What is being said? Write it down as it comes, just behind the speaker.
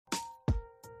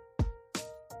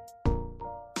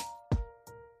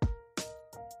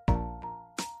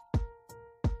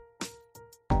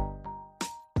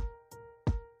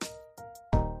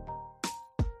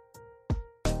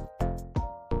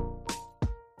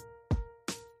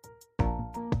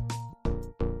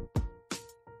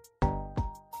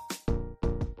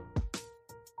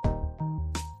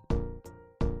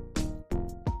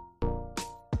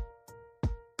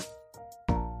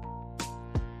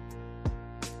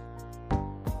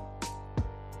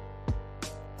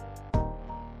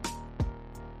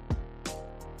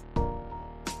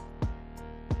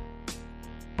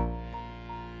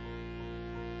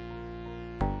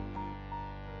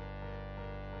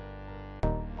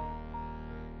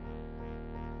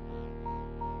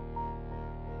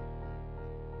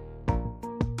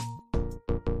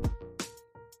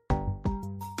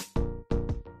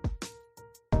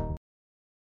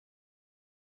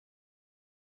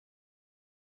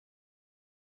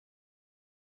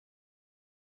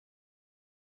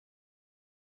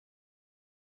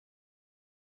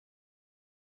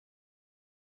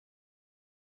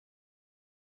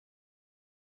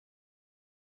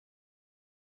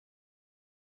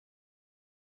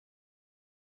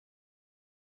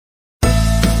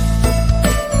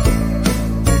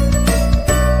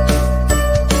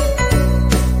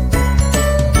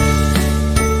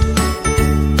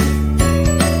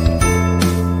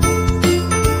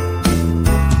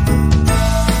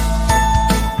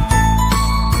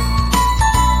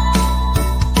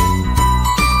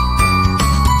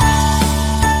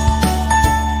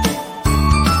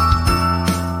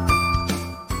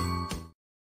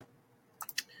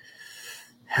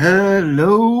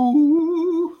Hello,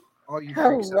 all you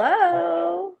freaks out there.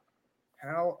 Hello.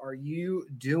 How are you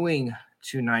doing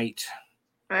tonight?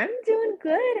 I'm doing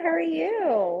good. How are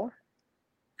you?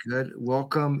 Good.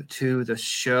 Welcome to the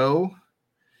show,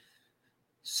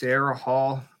 Sarah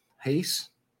Hall Hayes.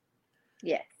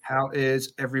 Yes. How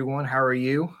is everyone? How are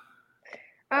you?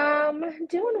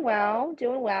 Doing well.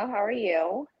 Doing well. How are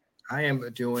you? I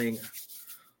am doing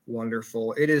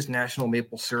wonderful. It is National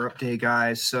Maple Syrup Day,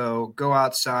 guys. So go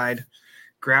outside,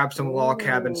 grab some log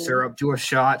cabin Ooh. syrup, do a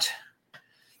shot,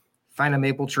 find a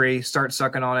maple tree, start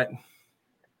sucking on it.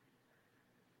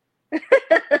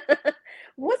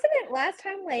 Wasn't it last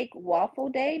time like Waffle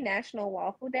Day, National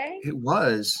Waffle Day? It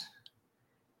was.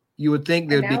 You would think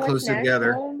they And would be now it's closer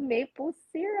together. National Maple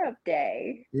Syrup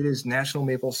Day. It is National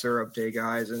Maple Syrup Day,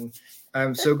 guys, and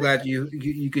I'm so glad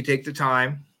you could take the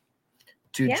time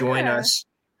to join Yeah. us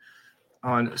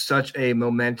on such a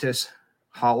momentous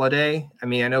holiday. I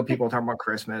mean, I know people talk about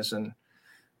Christmas and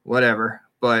whatever,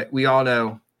 but we all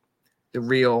know the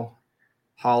real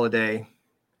holiday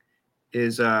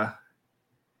is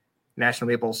National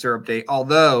Maple Syrup Day.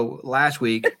 Although last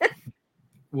week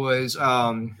was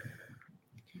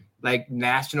like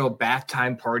National Bath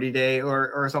Time Party Day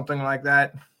or something like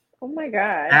that. Oh my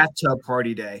God. Bathtub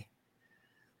Party Day,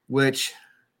 which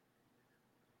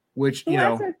Who you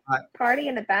has know, a party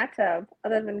in the bathtub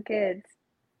other than kids?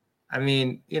 I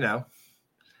mean,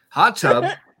 hot tub.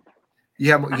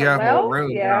 You have more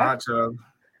room in a yeah. hot tub,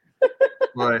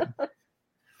 but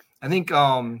I think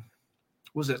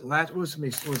was last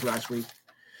week?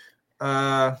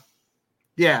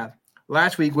 Yeah,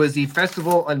 last week was the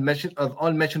Festival of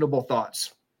Unmentionable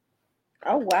Thoughts.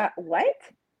 Oh wow. What?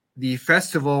 The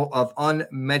Festival of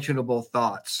Unmentionable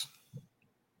Thoughts.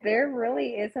 There really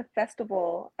is a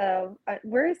festival of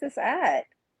where is this at?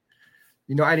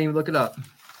 I didn't even look it up.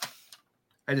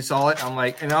 I just saw it. I'm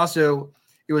like, and also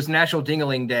it was National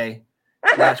Ding-a-Ling Day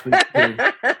last week too,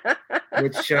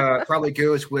 which probably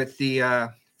goes with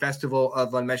the Festival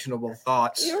of Unmentionable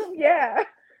Thoughts. Yeah,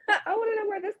 I want to know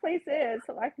where this place is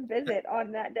so I can visit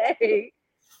on that day.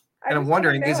 And I'm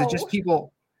wondering, is it just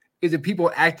people? Is it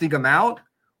people acting them out,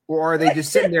 or are they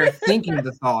just sitting there thinking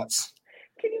the thoughts?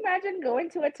 Can you imagine going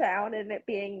to a town and it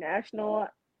being National?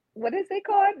 What is it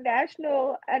called?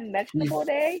 National Unmentionable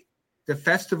Day. The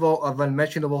Festival of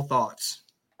Unmentionable Thoughts.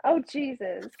 Oh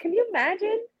Jesus! Can you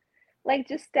imagine, like,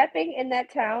 just stepping in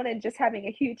that town and just having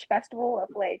a huge festival of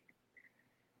like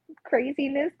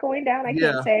craziness going down? I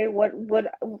can't say what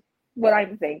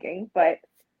I'm thinking, but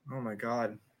oh my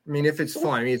God! I mean, if it's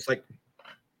fun, I mean, it's like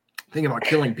thinking about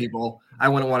killing people. I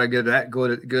wouldn't want to go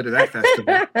to that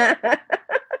festival.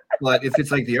 But if it's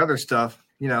like the other stuff,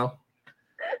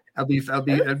 that'd be fun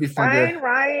Sign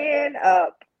Ryan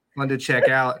up. Fun to check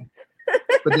out.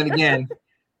 But then again,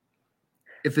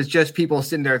 if it's just people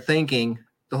sitting there thinking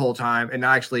the whole time and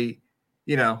not actually,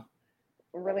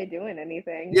 really doing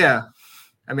anything. Yeah.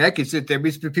 I mean, I could sit there.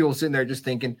 Be people sitting there just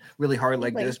thinking really hard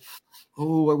like this.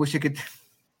 Oh, I wish I could.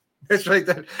 That's right.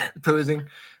 That posing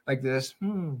like this.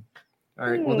 All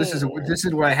right. Well, this is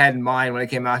what I had in mind when I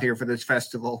came out here for this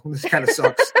festival. This kind of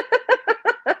sucks.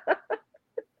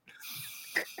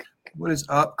 What is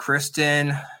up,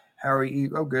 Kristen? How are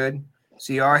you? Oh, good.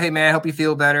 CR. Hey, man. I hope you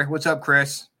feel better. What's up,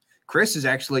 Chris? Chris is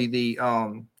actually the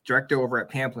director over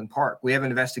at Pamplin Park. We have an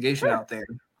investigation out there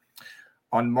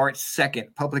on March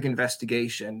 2nd, public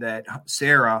investigation that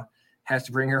Sarah has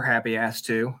to bring her happy ass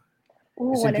to.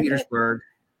 Ooh, it's in Petersburg.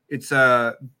 It's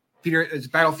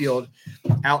Battlefield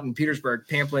out in Petersburg,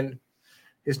 Pamplin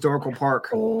Historical Park.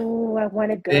 Oh, I want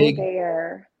to go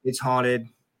there. It's haunted.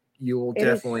 You will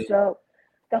definitely.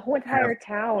 The whole entire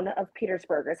town of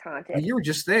Petersburg is haunted. You were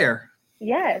just there.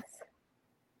 Yes.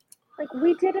 Like,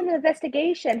 we did an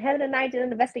investigation. Helen and I did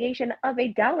an investigation of a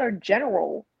Dollar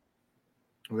General.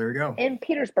 Well, there you go. In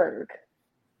Petersburg.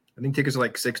 I think tickets are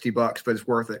like $60, but it's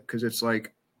worth it because it's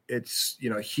like, it's,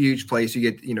 a huge place. You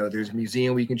get, there's a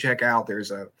museum you can check out.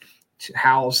 There's a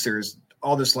house. There's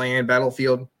all this land,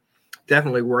 battlefield.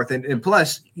 Definitely worth it. And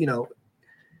plus,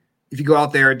 if you go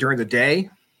out there during the day,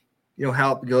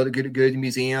 help go to good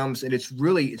museums. And it's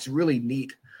really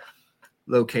neat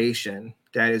location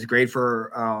that is great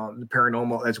for the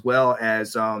paranormal as well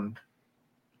as,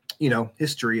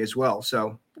 history as well.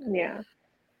 So, yeah.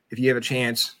 If you have a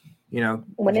chance,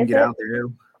 when you can get out there.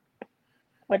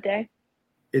 What day?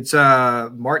 It's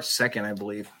March 2nd, I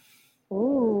believe.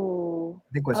 Ooh.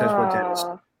 I think that's what it is.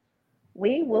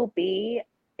 We will be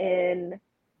in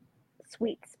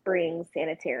Sweet Springs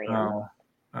Sanitarium.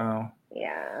 Oh.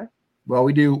 Yeah. Well,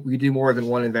 we do more than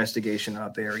one investigation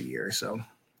out there a year, so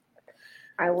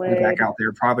I would be back out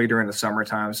there probably during the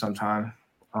summertime sometime.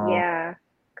 Yeah.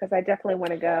 because I definitely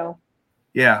want to go.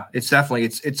 Yeah, it's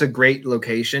a great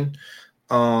location.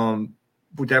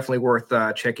 Definitely worth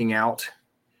checking out.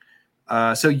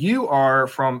 So you are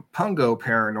from Pungo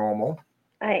Paranormal.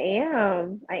 I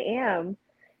am. And,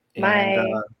 My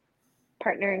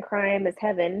partner in crime is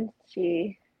Heaven.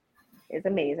 She is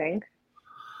amazing.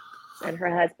 And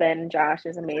her husband, Josh,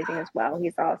 is amazing as well.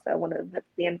 He's also one of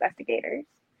the investigators.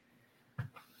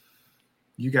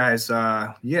 You guys,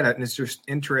 you had an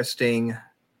interesting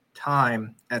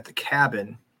time at the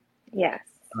cabin. Yes.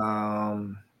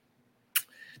 Tell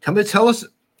us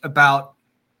about,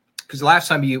 because the last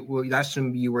time you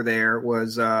were there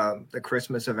was the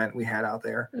Christmas event we had out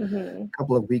there a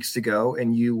couple of weeks ago,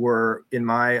 and you were in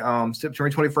my September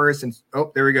 21st and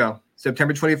there we go,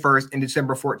 September 21st and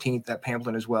December 14th at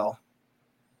Pamplin as well.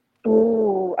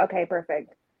 Ooh, okay,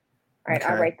 perfect. All right,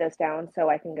 okay. I'll write those down so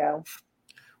I can go.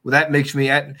 Well, that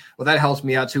helps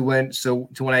me out to when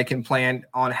I can plan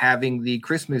on having the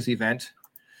Christmas event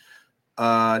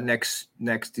next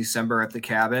December at the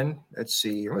cabin. Let's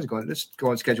see. Let's go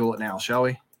and schedule it now, shall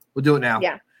we? We'll do it now.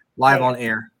 Yeah. Live on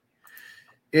air.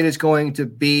 It is going to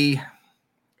be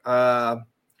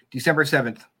December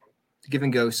 7th. The Give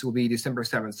and Ghost will be December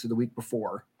 7th, so the week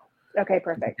before. Okay,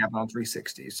 perfect. Cabin on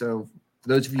 360. So for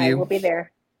those of you, I will be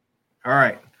there. All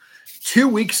right. 2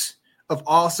 weeks of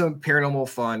awesome paranormal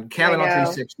fun. Cabin on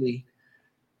 360,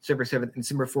 December 7th and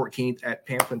December 14th at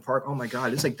Pamplin Park. Oh my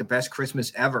God, it's like the best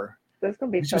Christmas ever. This is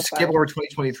gonna be so just fun. skip over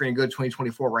 2023 and go to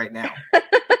 2024 right now.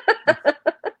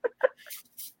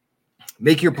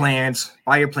 Make your plans,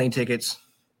 buy your plane tickets,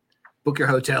 book your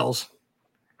hotels.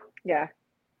 Yeah,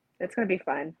 it's gonna be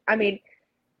fun. I mean,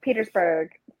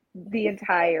 Petersburg, the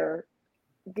entire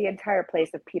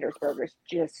place of Petersburg is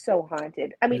just so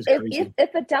haunted. I mean,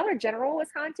 if the Dollar General was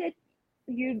haunted,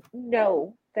 you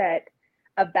know that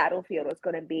a battlefield is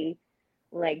going to be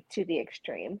like to the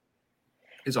extreme.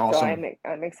 It's awesome. So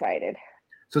I'm excited.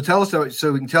 So tell us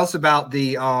about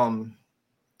the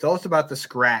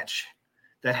scratch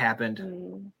that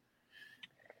happened.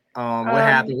 What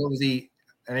happened? What was the?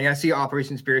 And I see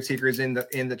Operation Spirit Seekers in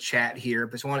the chat here,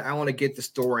 but I want to get the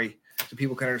story so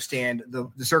people can understand the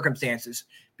circumstances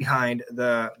behind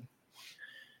the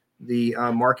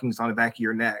markings on the back of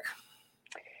your neck.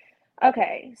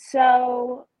 Okay,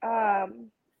 so a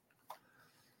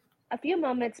few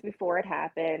moments before it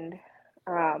happened,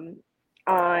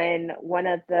 on one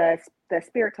of the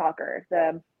Spirit Talker,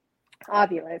 the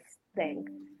Ovulus thing,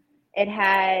 it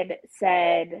had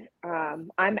said,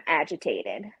 "I'm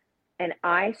agitated," and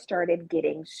I started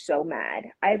getting so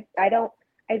mad. I've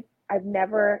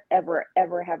never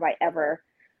ever have I ever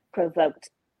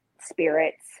provoked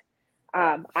spirits.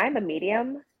 I'm a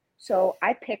medium. So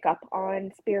I pick up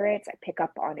on spirits. I pick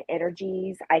up on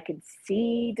energies. I can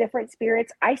see different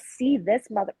spirits. I see this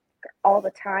mother all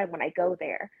the time when I go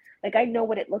there. Like, I know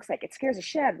what it looks like. It scares the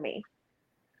shit out of me.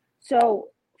 So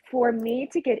for me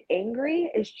to get angry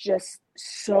is just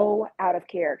so out of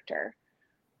character.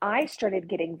 I started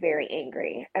getting very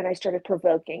angry and I started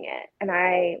provoking it. And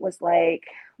I was like,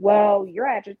 well, you're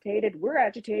agitated. We're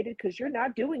agitated because you're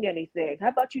not doing anything. How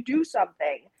about you do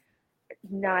something?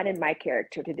 Not in my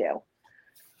character to do.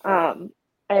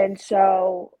 And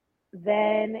so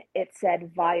then it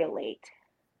said violate.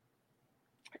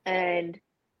 And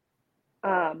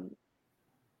I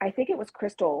think it was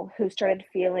Crystal who started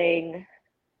feeling,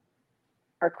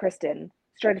 or Kristen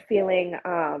started feeling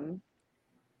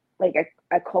like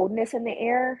a coldness in the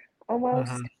air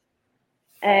almost.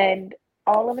 And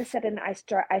all of a sudden I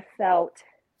felt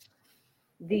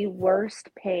the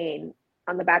worst pain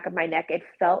on the back of my neck. It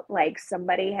felt like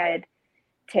somebody had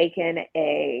taken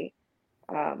a,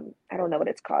 I don't know what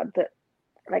it's called,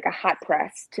 like a hot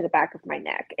press to the back of my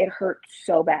neck. It hurt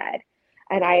so bad.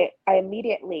 And I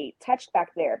immediately touched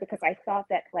back there because I thought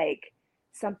that like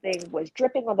something was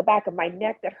dripping on the back of my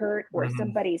neck that hurt, or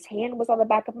somebody's hand was on the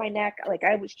back of my neck. Like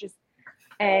I was just,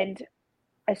 and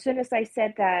as soon as I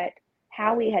said that,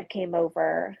 Howie had came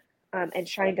over and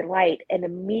shined a light, and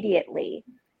immediately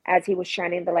as he was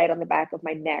shining the light on the back of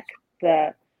my neck,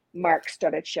 the marks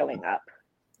started showing up.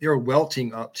 They were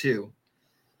welting up too.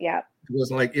 Yeah. It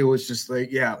wasn't like, it was just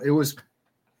like, yeah, it was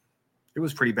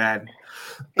pretty bad.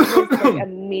 It was like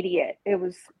immediate. It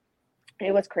was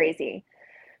crazy.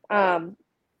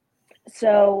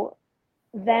 So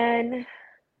then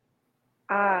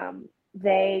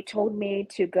they told me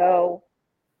to go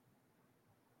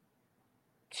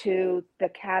to the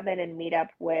cabin and meet up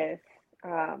with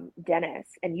Dennis,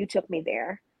 and you took me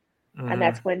there. And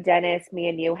that's when Dennis, me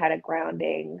and you had a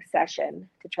grounding session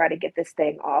to try to get this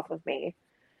thing off of me.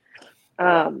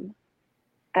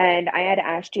 And I had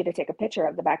asked you to take a picture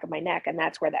of the back of my neck, and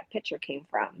that's where that picture came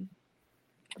from.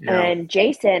 Yeah. And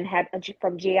Jason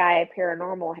from GI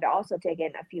Paranormal had also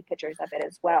taken a few pictures of it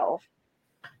as well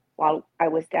while I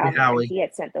was down there, and he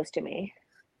had sent those to me.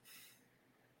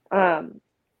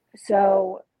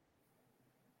 So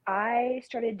I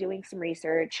started doing some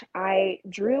research. I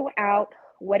drew out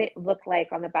what it looked like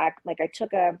on the back. Like I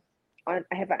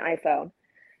have an iPhone.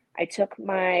 I took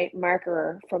my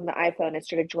marker from the iPhone and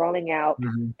started drawing out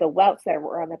the welts that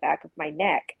were on the back of my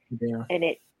neck. Yeah. And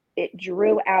it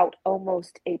drew out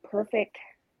almost a perfect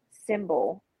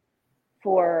symbol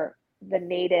for the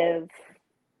Native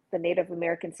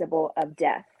American symbol of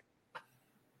death.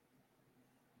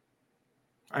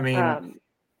 I mean,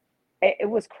 it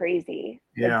was crazy.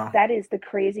 Yeah. Like, that is the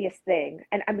craziest thing.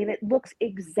 And I mean, it looks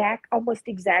almost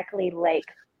exactly like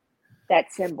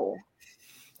that symbol.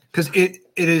 Because it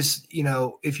is,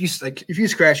 if you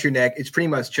scratch your neck, it's pretty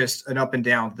much just an up and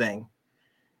down thing.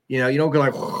 You don't go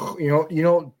like, you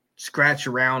don't scratch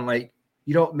around, like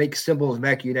you don't make symbols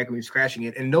back your neck when you're scratching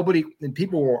it, and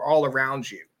people were all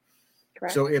around you.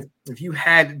 Correct. So if you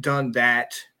had done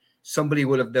that, somebody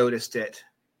would have noticed it.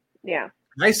 Yeah.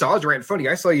 I was right in front of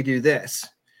you. I saw you do this,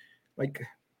 like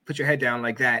put your head down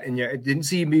like that, and I didn't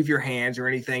see you move your hands or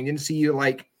anything. Didn't see you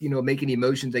make any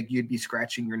motions like you'd be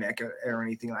scratching your neck or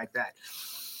anything like that.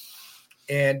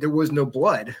 And there was no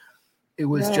blood. It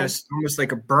was just almost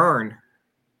like a burn.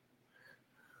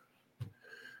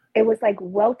 It was like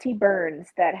welty burns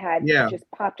that had just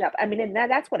popped up. I mean, and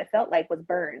that's what it felt like, was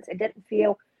burns.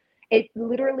 It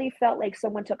literally felt like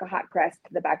someone took a hot press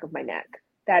to the back of my neck.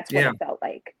 That's what it felt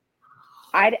like.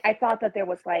 I thought that there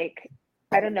was like,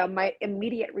 I don't know, my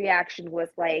immediate reaction was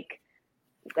like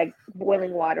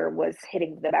boiling water was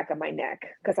hitting the back of my neck,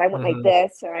 because I went like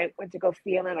this, and I went to go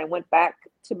feel, and I went back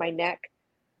to my neck.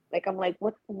 Like, I'm like,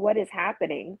 what is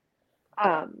happening?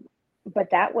 But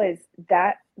that was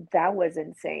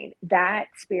insane. That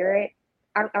spirit,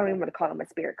 I don't even want to call him a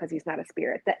spirit, because he's not a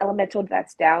spirit. The elemental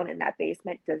that's down in that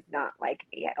basement does not like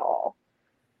me at all.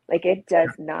 Like, it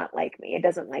does not like me. It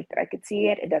doesn't like that I could see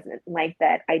it. It doesn't like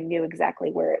that I knew exactly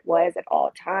where it was at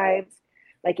all times.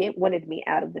 Like, it wanted me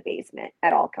out of the basement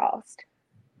at all cost.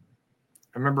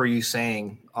 I remember you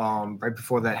saying right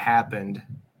before that happened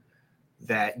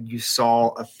that you saw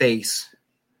a face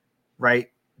right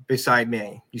beside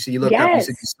me. You looked up, you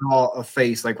said you saw a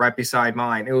face like right beside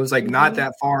mine. It was like not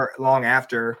that long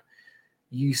after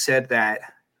you said that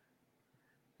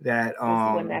this is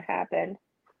when that happened.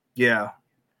 Yeah.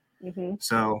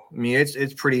 So I mean,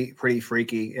 it's pretty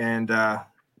freaky, and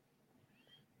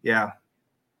yeah.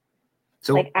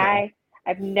 So like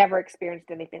I've never experienced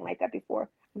anything like that before.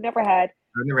 I've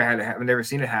never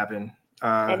seen it happen.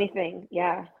 Anything,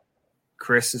 yeah.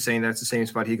 Chris is saying that's the same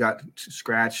spot he got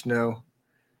scratched. No,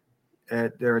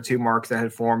 there were 2 marks that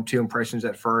had formed, 2 impressions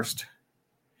at first.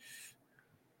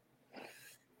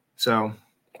 So,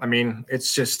 I mean,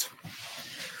 it's just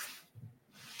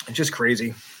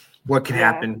crazy what can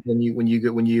happen when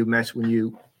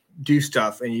you do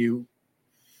stuff, and you.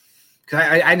 Cause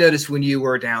I noticed when you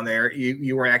were down there,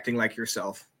 you weren't acting like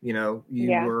yourself. You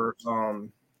were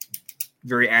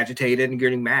very agitated and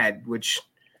getting mad, which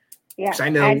I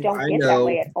don't get that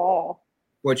way at all.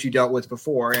 What you dealt with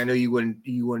before, and I know you wouldn't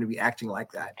be acting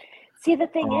like that. See, the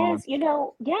thing is,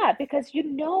 because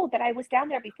that I was down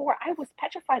there before. I was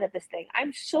petrified of this thing.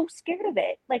 I'm so scared of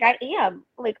it. Like, I am.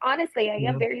 Like, honestly, I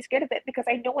am very scared of it, because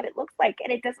I know what it looks like,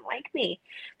 and it doesn't like me.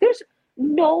 There's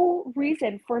no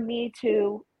reason for me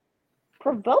to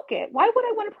provoke it. Why would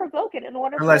I want to provoke it in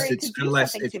order for it to do something to me?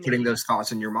 Unless it's putting those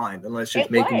thoughts in your mind. Unless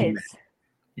it's making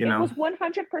you mad. It was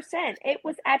 100%.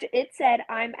 It said,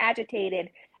 I'm agitated.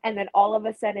 And then all of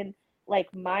a sudden,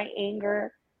 like, my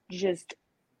anger just,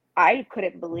 I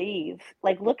couldn't believe.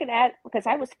 Like, because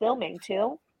I was filming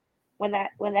too when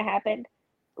that happened.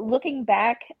 Looking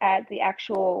back at the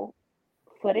actual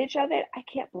footage of it, I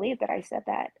can't believe that I said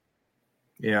that.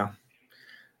 Yeah.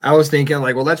 I was thinking,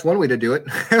 like, well, that's one way to do it.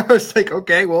 I was like,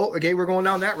 okay, we're going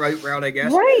down that route, I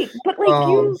guess. Right. But, like,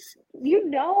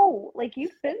 like,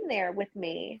 you've been there with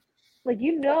me. Like,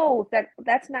 that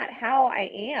that's not how I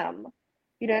am.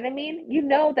 You know what I mean?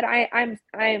 That I'm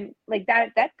like,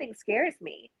 that thing scares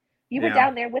me. You were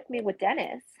down there with me with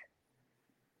Dennis.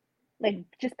 Like,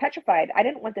 just petrified. I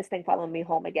didn't want this thing following me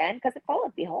home again, because it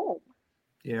followed me home.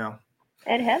 Yeah.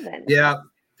 And heaven. Yeah.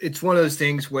 It's one of those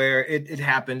things where it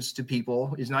happens to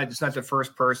people. It's not the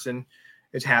first person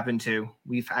it's happened to.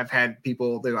 I've had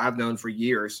people that I've known for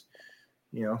years.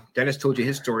 Dennis told you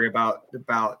his story about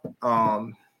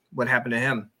what happened to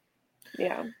him.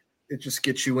 Yeah. It just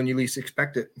gets you when you least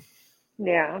expect it.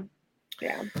 Yeah.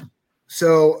 Yeah.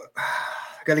 So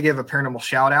got to give a paranormal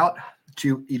shout out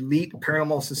to Elite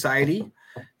Paranormal Society.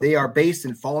 They are based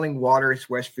in Falling Waters,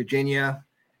 West Virginia,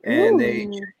 and they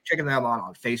checking them out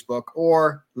on Facebook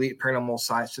or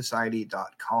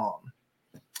eliteparanormalsociety.com.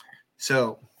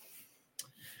 So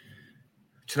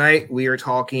tonight we are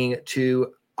talking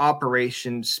to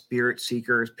Operation Spirit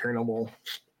Seekers Paranormal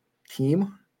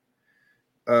team.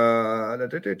 They are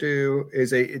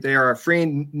a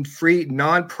free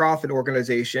non-profit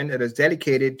organization that is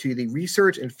dedicated to the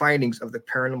research and findings of the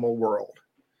paranormal world.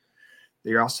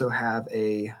 They also have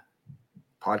a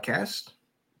podcast.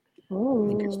 I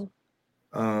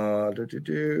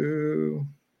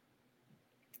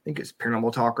think it's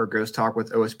Paranormal Talk or Ghost Talk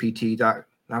with OSPT.com.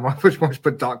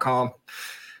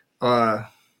 I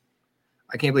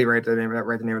can't believe I write the name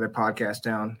of their podcast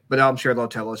down, but I'm sure they'll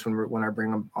tell us when I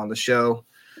bring them on the show.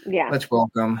 Yeah. Let's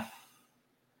welcome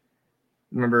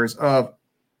members of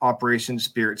Operation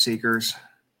Spirit Seekers.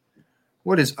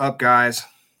 What is up, guys?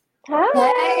 Hi.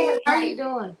 Hey, how are you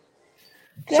doing?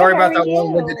 Good, Sorry about how are that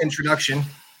long-winded you? introduction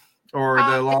or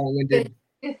the long-winded.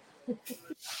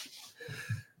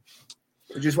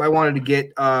 I wanted to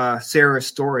get Sarah's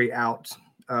story out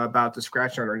about the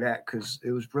scratch on her neck because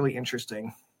it was really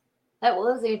interesting. That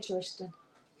was interesting.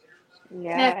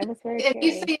 Yeah, it was very If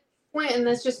you scary. see it squinting,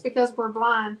 that's just because we're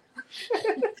blind.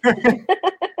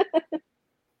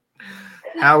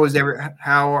 How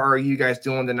are you guys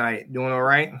doing tonight? Doing all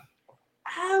right?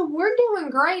 Oh, we're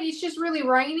doing great. It's just really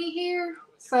rainy here.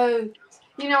 So,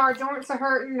 our joints are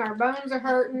hurting, our bones are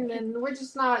hurting, and we're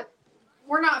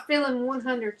not feeling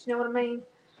 100. You know what I mean?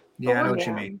 Yeah, I know what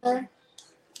you mean.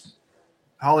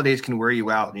 Holidays can wear you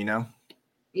out,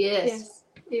 Yes.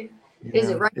 Yeah.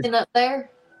 Is it raining up there?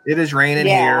 It is raining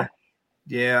Yeah. here.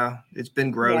 Yeah, it's been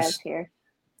Yeah, gross. it's here.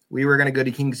 We were gonna go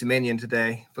to King's Dominion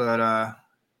today, but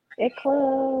It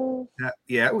closed.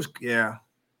 it was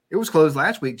closed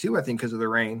last week too. I think because of the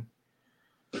rain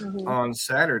on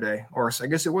Saturday, or I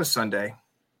guess it was Sunday.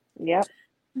 Yep.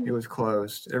 It was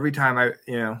closed. Every time I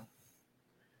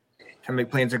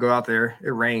make plans to go out there, it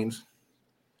rains.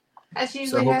 That's So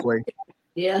usually hopefully,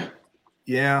 Yeah.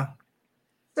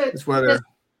 this weather.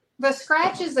 The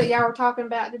scratches that y'all were talking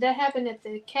about, did that happen at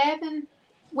the cabin?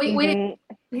 We didn't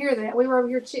hear that. We were over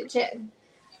here chit-chatting.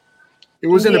 It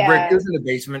was in the brick. Yeah. It was in the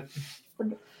basement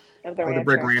Of the of the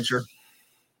brick rancher.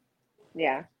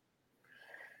 Yeah.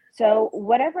 So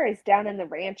whatever is down in the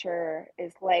rancher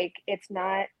is like it's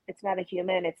not a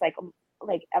human. It's like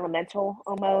elemental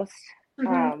almost.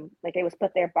 Like it was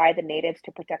put there by the natives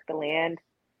to protect the land.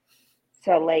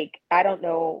 So like I don't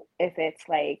know if it's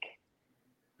like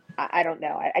I don't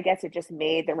know. I guess it just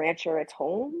made the rancher its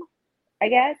home, I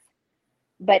guess.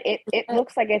 But it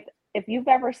looks like if you've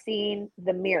ever seen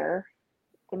The Mirror,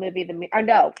 the movie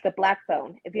The Black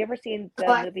Phone. If you ever seen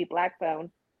the movie Black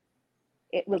Phone,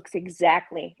 it looks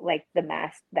exactly like the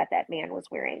mask that man was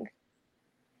wearing.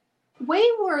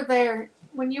 We were there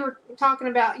when you were talking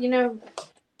about,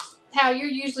 how you're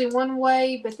usually one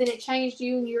way, but then it changed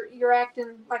you and you're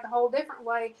acting like a whole different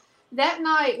way. That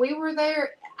night we were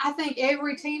there. I think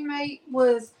every teammate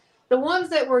was the ones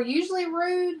that were usually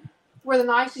rude were the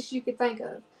nicest you could think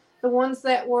of. The ones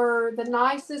that were the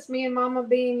nicest, me and Mama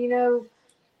being,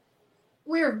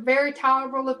 we were very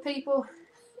tolerable of people.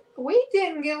 We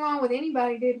didn't get along with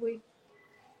anybody, did we?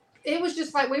 It was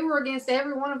just like we were against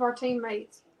every one of our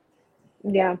teammates.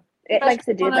 Yeah, it likes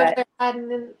to do one that. over there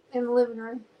hiding in the living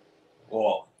room.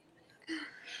 Whoa.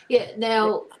 Yeah.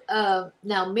 Now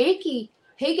Mickey,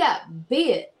 he got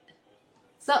bit.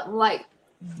 Something like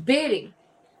biting.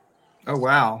 Oh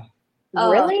wow!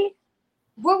 Really?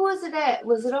 Where was it at?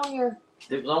 Was it on your?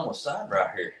 It was on my side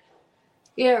right here.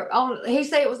 Yeah. He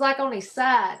said it was like on his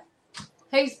side.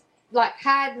 He's like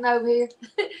hiding over here.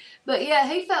 But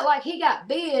yeah, he felt like he got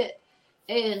bit,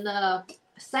 and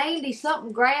Sandy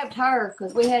something grabbed her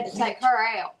because we had to take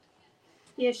her out.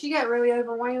 Yeah, she got really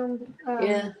overwhelmed.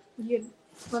 Yeah. You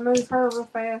remove her real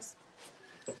fast.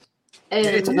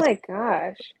 And Oh my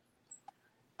gosh!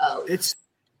 It's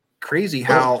crazy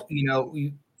how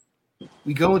we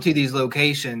go into these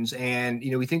locations and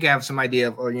we think I have some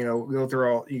idea of you go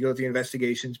through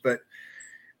investigations, but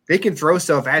they can throw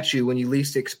stuff at you when you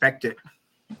least expect it,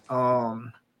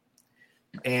 and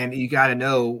you got to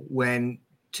know when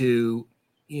to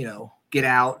get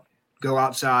out, go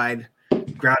outside,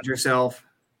 ground yourself,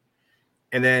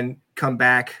 and then come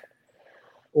back,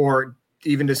 or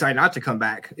even decide not to come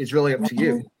back. It's really up to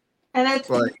you. And that's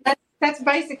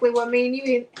basically what me and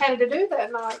you had to do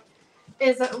that night.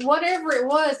 Is that whatever it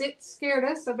was, it scared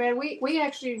us so bad. We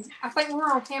actually, I think we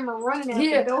were on camera running out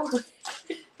the door.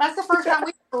 That's the first time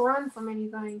we ever run from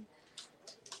anything.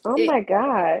 Oh my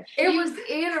gosh. It was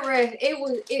interesting.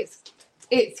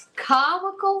 It's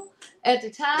comical at the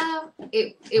time.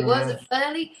 It wasn't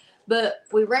funny, but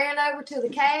we ran over to the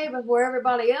cabin where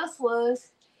everybody else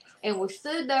was, and we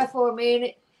stood there for a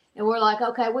minute, and we're like,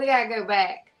 okay, we gotta go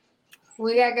back.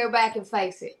 We gotta go back and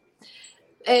face it.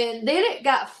 And then it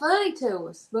got funny to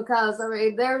us because I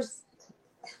mean,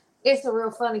 it's a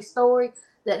real funny story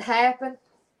that happened,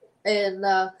 and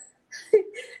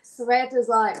Samantha's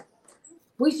like,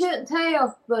 we shouldn't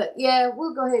tell, but yeah,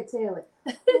 we'll go ahead and tell it.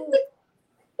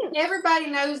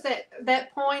 Everybody knows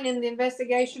that point in the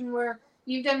investigation where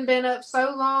you've been up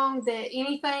so long that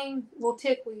anything will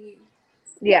tickle you.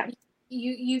 Yeah.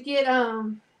 You get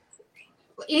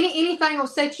anything will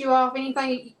set you off.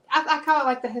 Anything I call it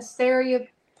like the hysteria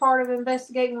part of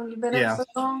investigating when you've been up so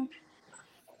long.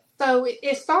 So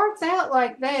it starts out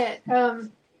like that.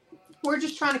 We're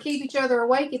just trying to keep each other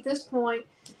awake at this point.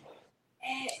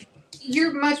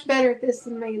 You're much better at this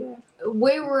than me, though.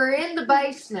 We were in the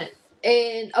basement,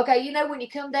 and okay, you know when you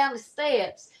come down the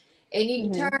steps, and you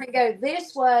can turn and go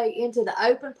this way into the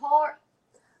open part,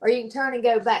 or you can turn and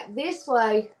go back this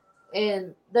way,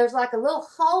 and there's like a little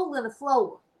hole in the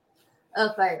floor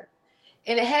up there,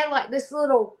 and it had like this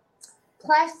little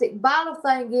plastic bottle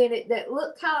thing in it that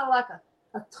looked kind of like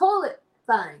a toilet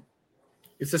thing.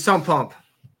 It's a sump pump.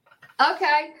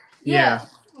 Okay. Yeah.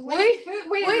 We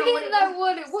didn't know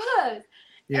what it was.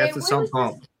 Yeah, it's a sump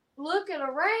pump. Looking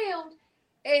around,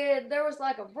 and there was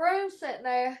like a broom sitting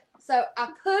there, so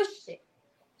I pushed it.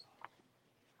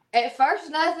 At first,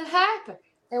 nothing happened,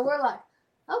 and we're like,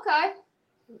 okay,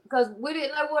 because we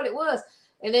didn't know what it was.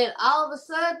 And then all of a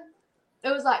sudden, it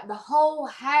was like the whole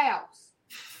house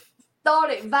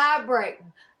started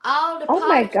vibrating. All the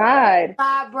pipes were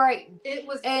vibrating. It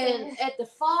was, and at the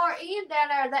far end down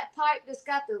there, that pipe that's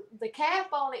got the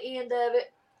cap on the end of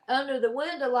it under the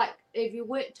window, like if you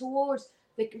went towards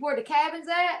where the cabin's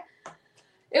at,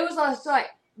 it was like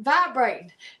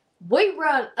vibrating. We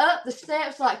run up the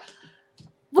steps like,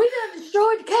 we done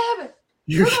destroyed the cabin.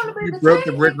 You broke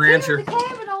the brick rancher. The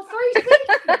cabin on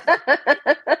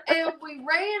 360. And we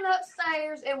ran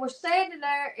upstairs, and we're standing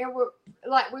there, and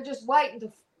we're just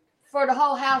waiting for the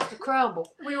whole house to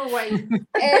crumble. We were waiting.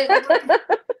 And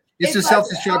it's a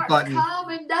self-destruct button.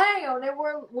 Calming down, and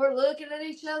we're looking at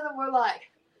each other, and we're like,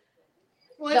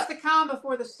 well, it's the calm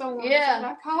before the storm.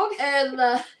 Yeah.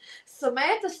 And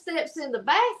Samantha steps in the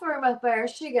bathroom up there, and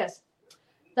she goes,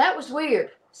 that was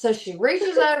weird. So she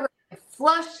reaches over and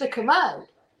flushed the commode.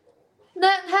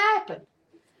 Nothing happened.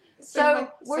 So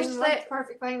we're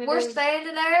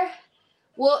standing there.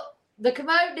 Well, the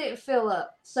commode didn't fill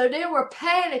up. So then we're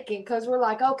panicking because we're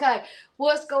like, okay,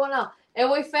 what's going on? And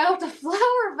we found a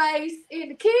flower vase in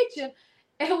the kitchen,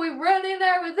 and we run in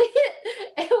there with it.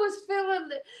 It was filling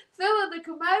the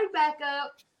commode back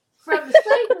up from the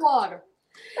sink water.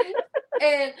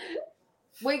 And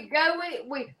we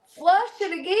flushed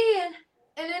it again,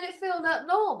 and then it filled up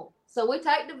normal. So we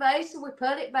take the vase and we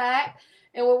put it back,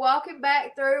 and we're walking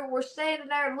back through, and we're standing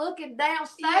there looking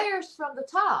downstairs from the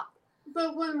top.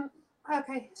 But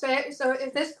so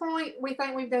at this point, we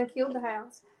think we've done killed the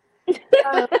house. We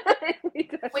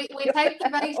take the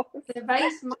vase.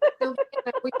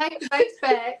 We take the vase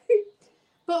back.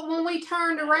 But when we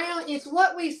turned around, it's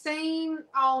what we've seen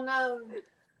all known.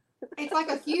 It's like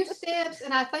a few steps,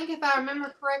 and I think if I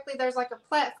remember correctly, there's like a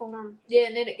platform. Yeah,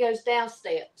 and then it goes down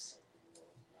steps.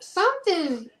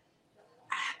 Something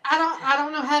I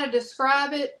don't know how to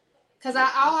describe it because all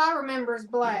I remember is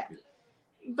black.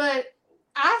 But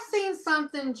I seen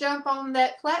something jump on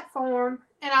that platform,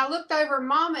 and I looked over at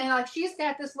Mama, and like she's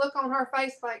got this look on her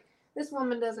face like this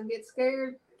woman doesn't get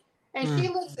scared. And she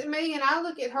looks at me, and I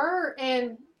look at her,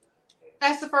 and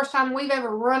that's the first time we've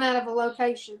ever run out of a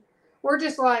location. We're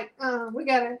just like, we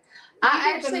gotta.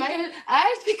 I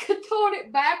actually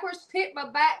contorted backwards, picked my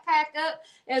backpack up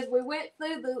as we went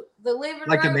through the living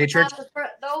like room the Matrix. out the front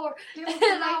door, and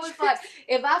I was like,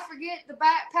 if I forget the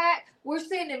backpack, we're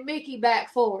sending Mickey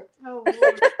back for it. Oh,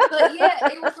 Lord. But yeah,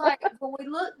 it was like when we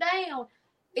looked down,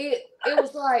 it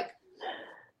was like,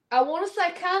 I want to say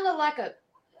kind of like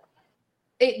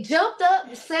it jumped up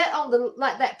and sat on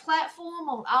that platform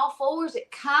on all fours.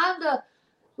 It kind of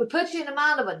would put you in the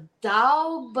mind of a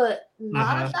dog, but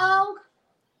not a dog.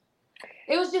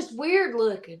 It was just weird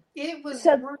looking. It was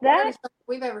that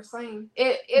we've ever seen.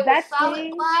 It was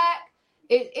solid black.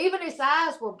 Even its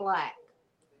eyes were black.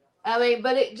 I mean,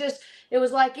 but it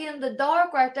was like in the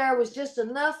dark right there was just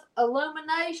enough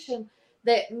illumination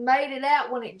that made it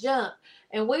out when it jumped.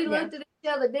 And we looked at each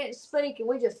other, didn't speak, and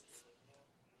we just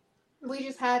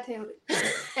hightailed it.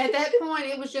 At that point,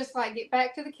 it was just like, get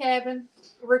back to the cabin,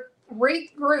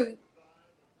 regroup,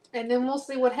 and then we'll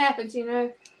see what happens.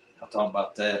 I'll talk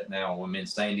about that now. When me and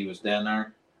Sandy was down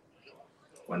there,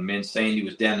 when me and Sandy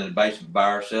was down in the basement by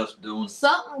ourselves doing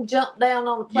something, jumped down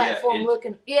on the platform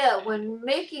looking. Yeah, when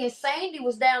Mickey and Sandy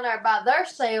was down there by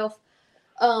themselves,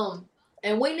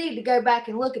 and we need to go back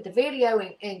and look at the video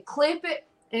and clip it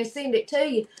and send it to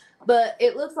you. But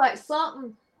it looks like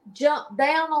something jumped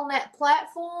down on that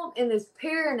platform and is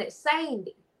peering at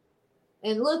Sandy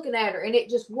and looking at her, and it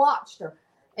just watched her.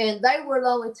 And they were the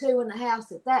only two in the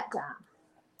house at that time.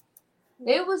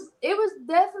 It was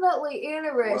definitely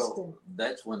interesting. Well,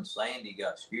 that's when Sandy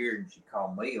got scared and she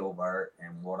called me over,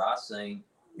 and what I seen,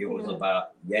 it was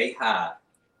about yay high.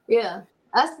 Yeah,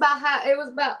 that's about how it was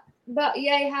about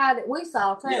yay high that we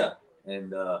saw too. Yeah,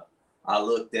 and I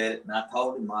looked at it and I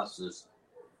told him, I says,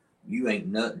 "You ain't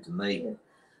nothing to me." Yeah.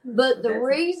 But the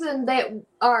reason that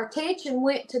our attention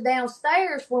went to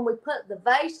downstairs when we put the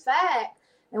vase back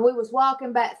and we was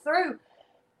walking back through,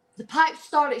 the pipe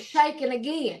started shaking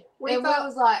again. We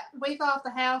thought the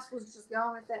house was just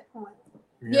gone at that point.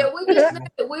 Yeah, we just knew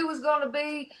that we was going to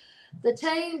be the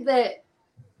team that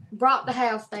brought the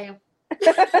house down.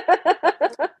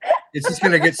 It's just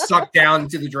going to get sucked down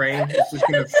into the drain. It's just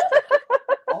going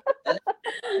to.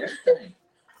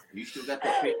 You still got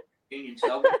that opinion,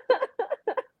 so.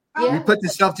 Yeah. You put the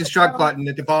self-destruct button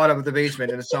at the bottom of the basement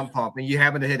in a sump pump, and you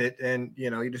happen to hit it, and you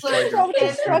destroyed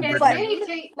any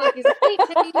team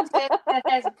that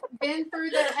has been through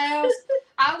that house.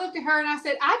 I looked at her and I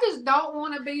said, I just don't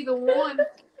want to be the one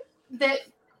that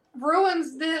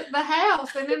ruins the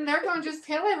house, and then they're going to just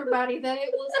tell everybody that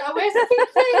it was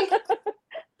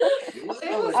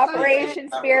OSPC. Operation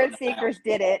Spirit Seekers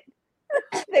did it.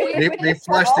 They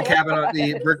flushed the cabin on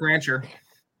the Brick Rancher.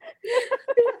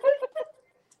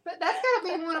 But that's got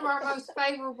to be one of our most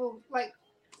favorable,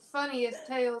 funniest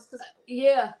tales.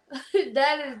 Yeah,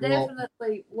 that is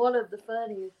definitely one of the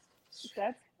funniest.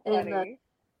 That's funny.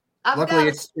 Luckily,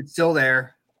 it's still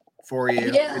there for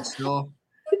you. Yeah. It's still,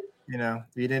 you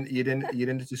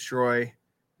didn't destroy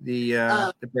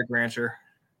the Brick Rancher.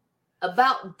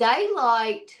 About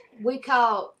daylight,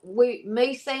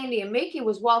 me, Sandy, and Mickey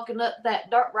was walking up that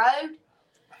dirt road,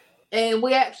 and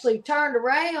we actually turned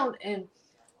around and.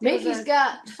 Mickey's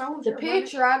got the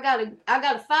picture. I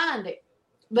gotta find it.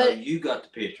 But no, you got the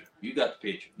picture. You got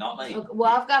the picture, not me. Okay,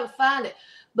 well, I've got to find it.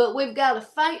 But we've got a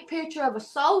faint picture of a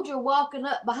soldier walking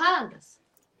up behind us.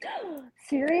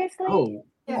 Seriously? Oh,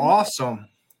 awesome!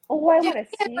 Oh, I want to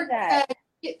see that.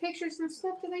 Get pictures and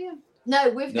stuff to them.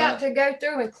 No, we've got to go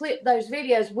through and clip those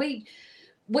videos. We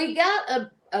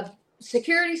got a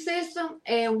security system,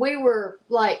 and we were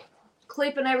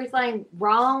clipping everything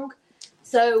wrong.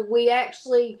 So we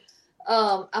actually,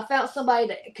 I found somebody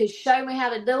that could show me how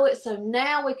to do it. So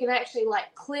now we can actually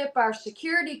clip our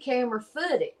security camera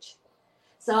footage.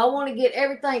 So I want to get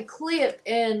everything clipped,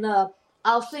 and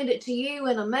I'll send it to you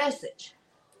in a message.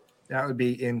 That would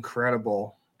be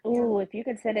incredible. Ooh, if you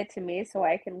could send it to me so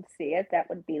I can see it, that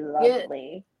would be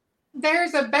lovely. Yeah.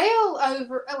 There's a bell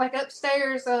over,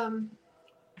 upstairs.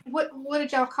 What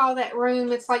did y'all call that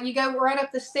room? It's you go right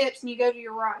up the steps and you go to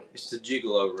your right. It's the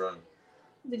gigolo room.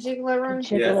 The gigolo room?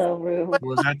 Gigolo room.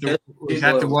 Was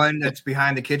that the one that's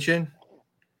behind the kitchen?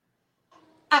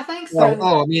 I think so.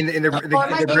 Oh, I mean in the Brick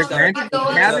Rancher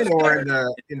cabin, or in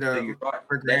the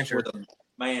Brick Rancher? That's where the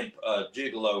man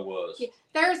gigolo was. Yeah.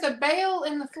 There's a bell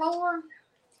in the floor,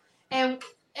 and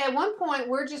at one point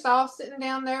we're just all sitting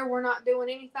down there. We're not doing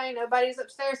anything. Nobody's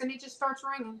upstairs, and it just starts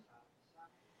ringing.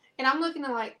 And I'm looking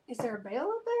at is there a bell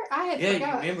up there? I had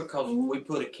forgot. You remember because we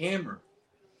put a camera.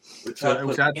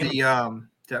 Was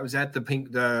that the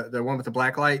pink, the one with the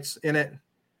black lights in it?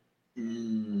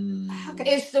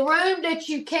 It's the room that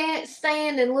you can't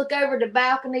stand and look over the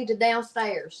balcony to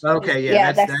downstairs. Okay,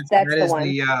 yeah, that's the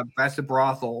one. That's the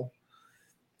brothel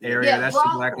area. Yeah, that's the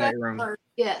black light room.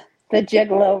 Yeah, the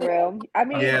gigolo room. I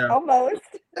mean, almost.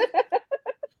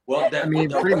 Well,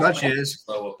 it pretty much is.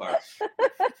 Well,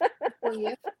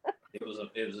 yeah. It was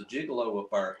a gigolo up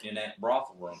there in that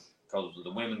brothel room because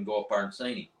the women go up there and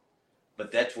sing him. But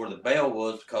that's where the bell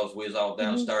was because we was all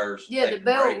downstairs. Yeah, the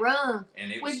bell rung.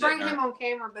 And we bring him on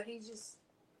camera, but he's just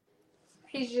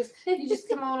you just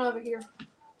come on over here.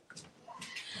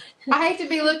 I hate to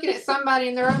be looking at somebody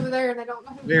and they're over there and they don't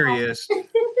know who there he is.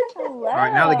 All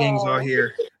right, now the gang's all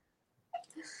here.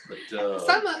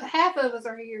 But half of us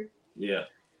are here. Yeah,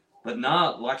 but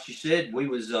not like she said. We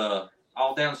was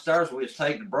all downstairs. We was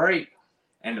taking a break,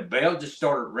 and the bell just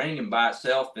started ringing by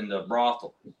itself in the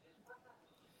brothel.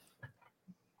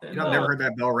 And, I've never heard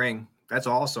that bell ring. That's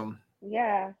awesome.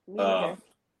 Yeah. Not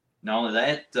only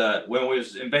that, when we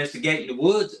was investigating the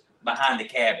woods behind the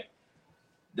cabin,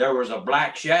 there was a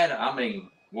black shadow. I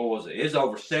mean, what was it? It's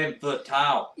over 7 foot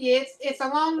tall. Yeah, it's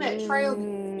along that trail.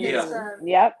 Yeah.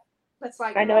 Yep. That's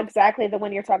like I know exactly the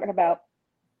one you're talking about.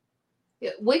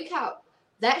 Yeah, we caught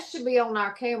that. Should be on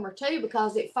our camera too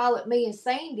because it followed me and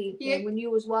Sandy when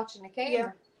you was watching the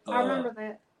camera. Yeah, I remember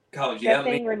that. That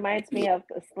thing reminds me of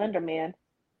a Slender Man.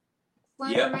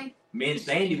 Me and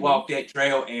Sandy walked that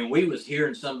trail, and we was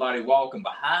hearing somebody walking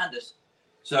behind us.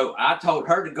 So I told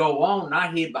her to go on, and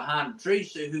I hid behind the tree to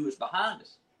see who was behind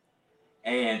us.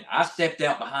 And I stepped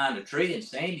out behind the tree, and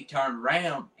Sandy turned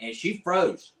around, and she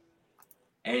froze.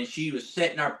 And she was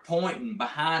sitting there pointing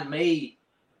behind me,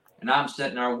 and I'm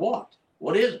sitting there, what?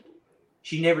 What is it?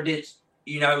 She never did,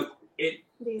 it.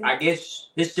 Yeah. I guess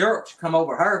hysterics come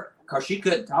over her because she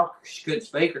couldn't talk, she couldn't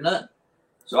speak or nothing.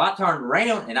 So I turned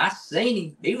around, and I seen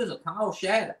him. He was a tall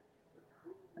shadow.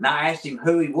 And I asked him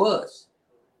who he was.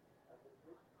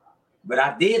 But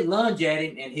I did lunge at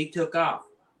him, and he took off.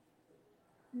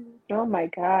 Oh my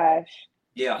gosh!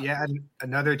 Yeah. Yeah.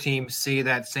 Another team see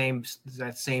that same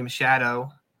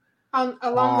shadow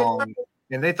along the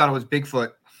and they thought it was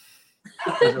Bigfoot.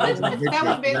 that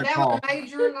would made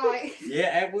your night.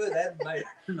 Yeah, that would made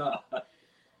your night.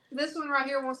 This one right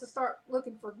here wants to start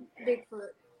looking for Bigfoot.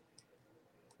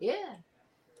 Yeah.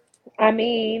 I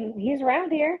mean, he's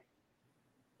around here.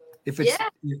 If it's,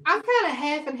 I'm kind of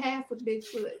half and half with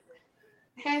Bigfoot.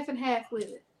 Half and half with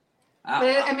it.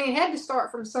 But I mean, it had to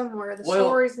start from somewhere. The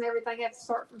stories and everything had to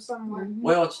start from somewhere.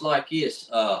 Well, it's like this.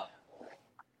 I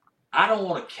don't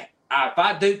want to. If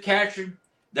I do catch him,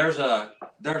 there's a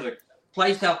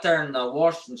place out there in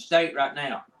Washington State right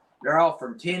now. They're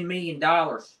offering $10 million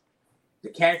to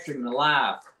capture him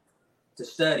alive to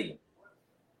study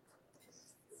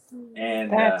him.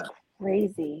 And that's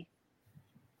crazy.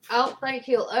 I don't think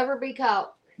he'll ever be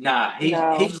caught. Nah, he's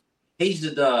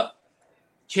the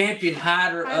champion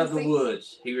hider of the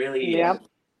woods. He really is. Yep.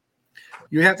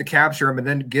 You have to capture him and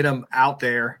then get him out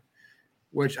there,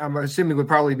 which I'm assuming would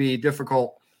probably be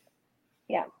difficult.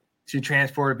 Yeah. To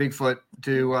transport a Bigfoot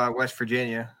to West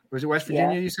Virginia. Was it West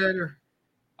Virginia you said? Or?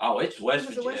 Oh, it's West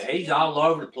Virginia. He's all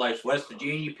over the place. West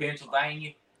Virginia,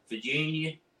 Pennsylvania,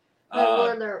 Virginia.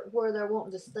 Where they're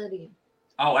wanting to study him.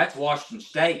 Oh, that's Washington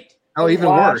State. Oh, even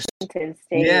worse. State.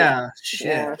 Yeah, shit.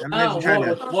 Yeah.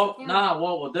 What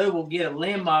we'll do, we'll get a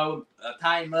limo,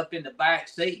 tie him up in the back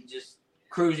seat, and just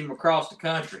cruise him across the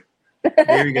country.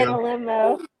 There you go. In a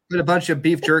limo. Put a bunch of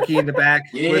beef jerky in the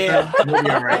back with him. We'll be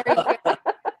all right.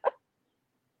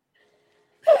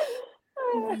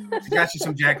 I got you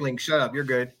some Jack Link. Shut up. You're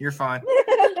good. You're fine.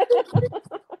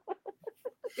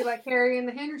 You're like Harry and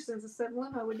the Hendersons instead of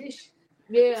limo edition.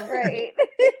 Yeah. Right.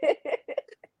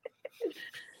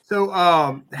 So,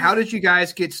 how did you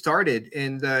guys get started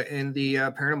in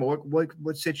the paranormal?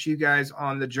 What sets you guys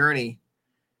on the journey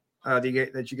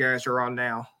that you guys are on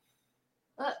now?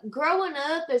 Growing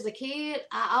up as a kid,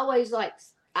 I always I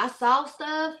saw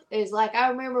stuff. It's like I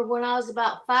remember when I was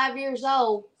about 5 years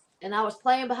old, and I was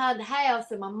playing behind the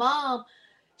house, and my mom,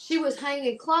 she was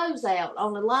hanging clothes out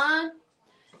on the line,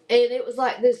 and it was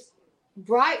like this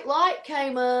bright light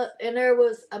came up, and there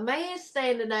was a man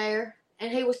standing there,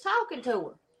 and he was talking to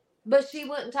her. But she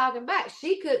wasn't talking back.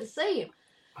 She couldn't see him.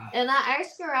 And I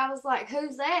asked her, I was like,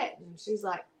 who's that? And she's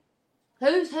like,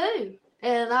 who's who?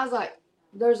 And I was like,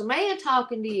 there's a man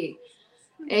talking to you.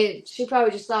 And she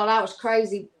probably just thought I was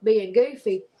crazy being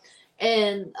goofy.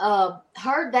 And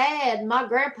her dad, my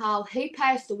grandpa, he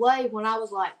passed away when I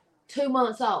was like 2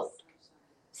 months old.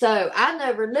 So I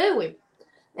never knew him.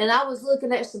 And I was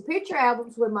looking at some picture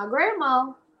albums with my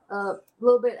grandma a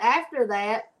little bit after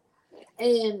that.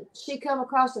 And she come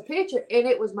across a picture, and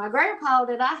it was my grandpa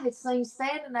that I had seen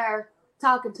standing there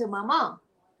talking to my mom.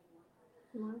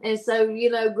 Mm-hmm. And so,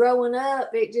 growing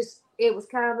up, it was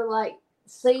kind of like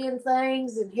seeing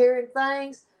things and hearing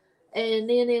things. And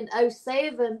then in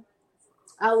 2007,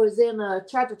 I was in a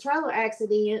tractor-trailer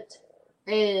accident,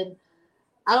 and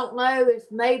I don't know if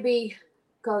maybe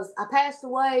because I passed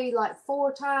away like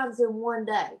 4 times in one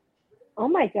day. Oh,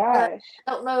 my gosh.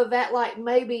 I don't know if that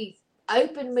maybe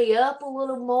opened me up a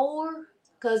little more,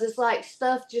 because it's like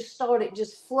stuff just started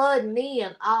just flooding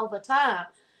in all the time.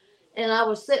 And I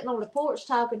was sitting on the porch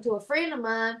talking to a friend of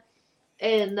mine,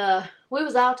 and we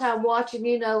was all the time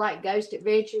watching, like Ghost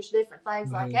Adventures, different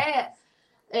things like that.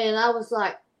 And I was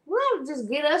like, well, just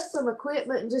get us some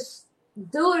equipment and just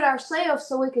do it ourselves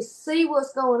so we can see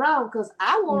what's going on, because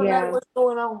I want to know what's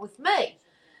going on with me.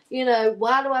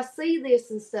 Why do I see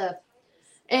this and stuff?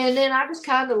 And then I just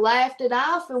kind of laughed it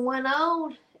off and went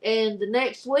on. And the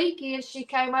next weekend, she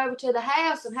came over to the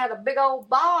house and had a big old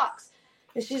box.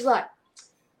 And she's like,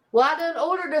 well, I done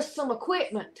ordered us some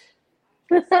equipment.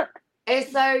 And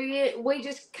so we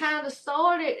just kind of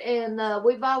started, and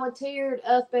we volunteered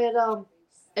up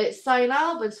at St.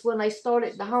 Albans when they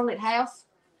started the haunted house.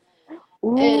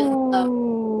 Ooh.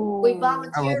 And we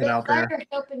volunteered up out there,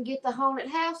 helping get the haunted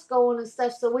house going and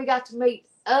stuff. So we got to meet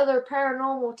other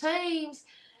paranormal teams,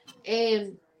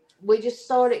 and we just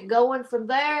started going from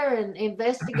there and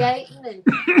investigating and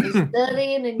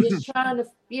studying and just trying to,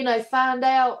 find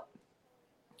out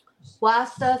why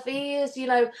stuff is,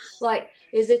 like,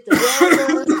 is it the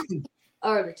weather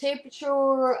or the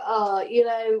temperature,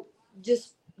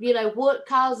 just, what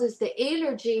causes the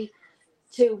energy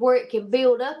to where it can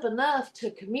build up enough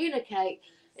to communicate.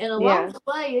 And along the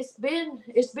way, it's been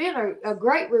a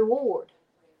great reward.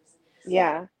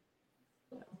 Yeah.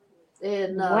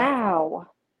 And wow.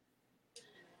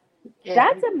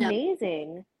 That's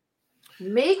amazing.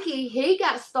 Mickey, he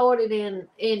got started in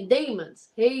demons.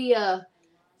 He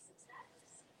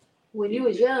when you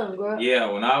was young, bro. Yeah,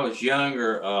 when I was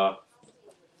younger,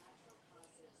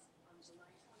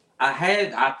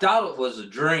 I thought it was a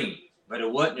dream, but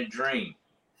it wasn't a dream.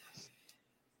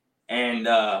 And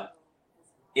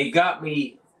it got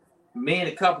me and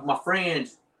a couple of my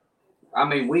friends,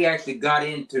 we actually got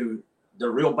into the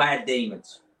real bad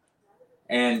demons.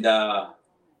 And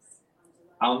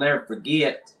I'll never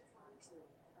forget,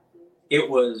 it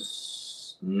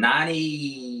was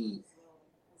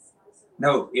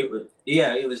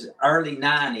it was early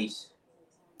 90s,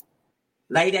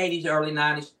 late 80s, early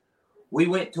 90s. We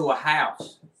went to a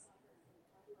house,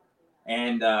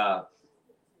 and the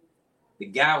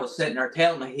guy was sitting there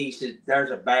telling me, he said,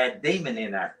 there's a bad demon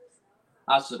in there.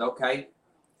 I said, okay,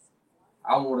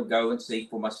 I want to go and see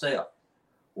for myself.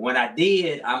 When I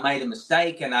did, I made a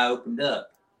mistake and I opened up.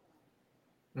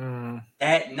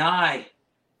 That night,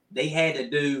 they had to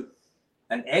do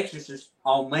an exorcist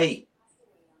on me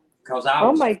because I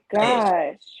was. Oh my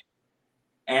gosh!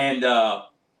 And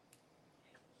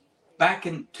back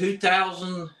in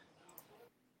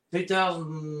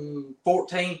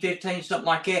 2014, 15, something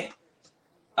like that,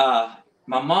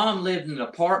 my mom lived in an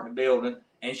apartment building,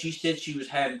 and she said she was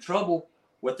having trouble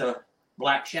with a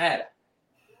black shadow.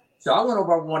 So I went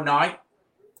over one night.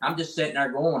 I'm just sitting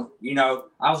there going,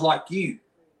 I was like you.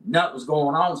 Nothing was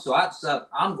going on, so I decided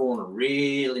I'm going to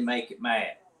really make it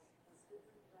mad.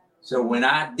 So when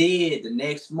I did the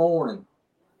next morning,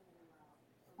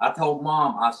 I told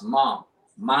Mom, I said, Mom,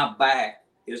 my back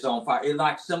is on fire. It's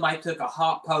like somebody took a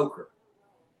hot poker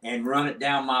and run it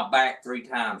down my back 3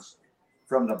 times.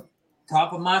 From the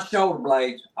top of my shoulder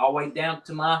blades all the way down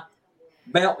to my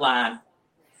belt line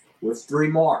was 3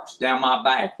 marks down my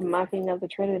back. That's the marking of the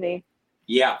Trinity.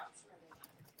 Yeah.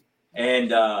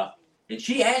 And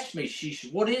she asked me, she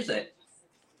said, what is that?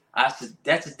 I said,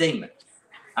 that's a demon.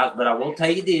 But I will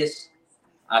tell you this.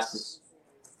 I said,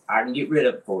 I can get rid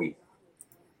of it for you.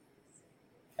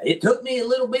 It took me a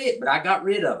little bit, but I got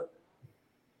rid of it.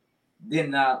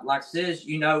 Then, like I says,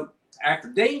 after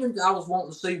demons, I was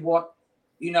wanting to see what,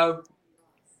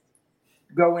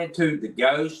 go into the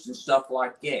ghosts and stuff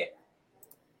like that.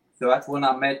 So that's when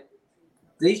I met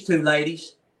these 2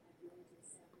 ladies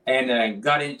and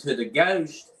got into the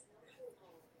ghost.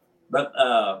 But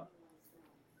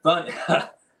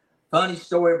funny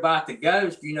story about the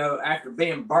ghost, after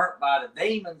being burnt by the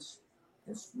demons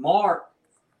and Mark,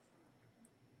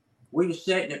 we was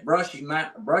sitting at Brushy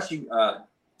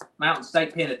Mountain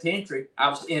State Penitentiary. I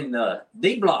was in the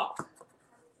D block.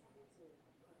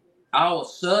 All of a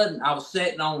sudden, I was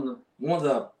sitting on one of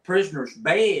the prisoners'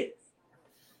 bed,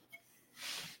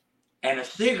 and a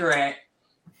cigarette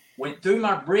went through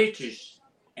my breeches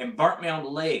and burnt me on the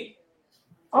leg.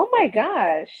 Oh my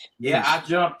gosh. Yeah, I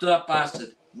jumped up. I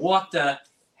said, what the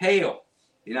hell?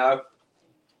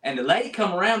 And the lady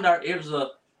come around there. It was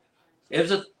a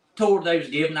tour they was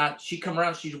giving. She come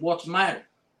around. She said, what's the matter?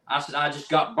 I said, I just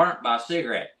got burnt by a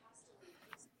cigarette.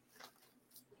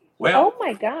 Well. Oh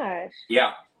my gosh.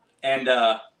 Yeah. And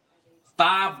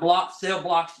 5 cell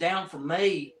blocks down from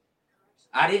me,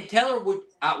 I didn't tell her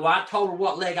I told her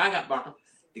what leg I got burnt on.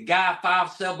 The guy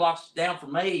 5 cell blocks down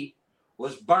from me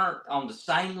was burnt on the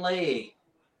same leg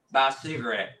by a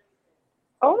cigarette.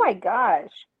 Oh my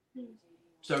gosh.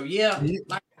 So yeah,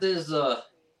 like this, to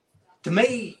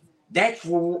me, that's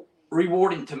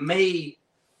rewarding to me.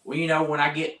 When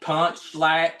I get punched,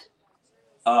 slapped,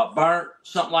 burnt,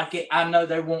 something like that, I know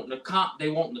they want to talk.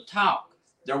 They're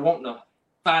wanting to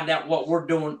find out what we're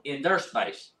doing in their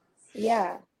space.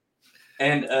 Yeah.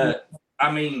 And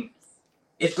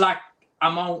it's like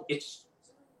it's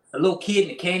a little kid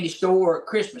in a candy store at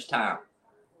Christmas time.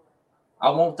 I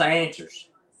want the answers.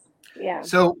 Yeah.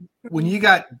 So when you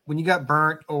got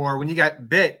burnt or when you got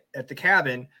bit at the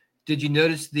cabin, did you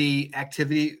notice the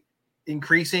activity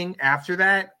increasing after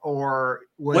that, or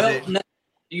was it? No,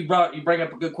 you bring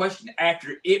up a good question.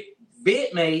 After it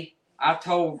bit me, I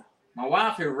told my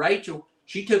wife here, Rachel.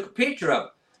 She took a picture of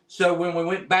it. So when we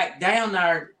went back down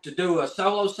there to do a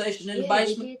solo session in the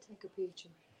basement, we did take a picture.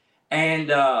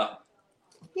 And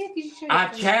I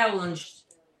challenged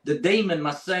the demon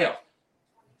myself,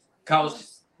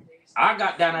 because I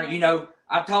got down there. You know,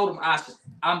 I told him, I said,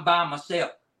 I'm by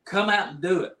myself. Come out and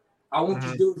do it. I want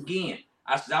you to do it again.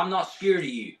 I said, I'm not scared of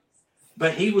you.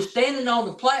 But he was standing on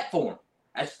the platform.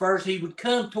 At first, he would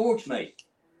come towards me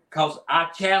because I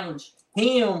challenged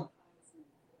him.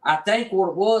 I think what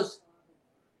it was,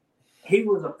 he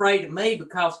was afraid of me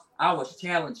because I was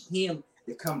challenging him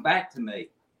to come back to me.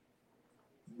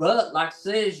 But like I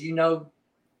says, you know,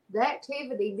 the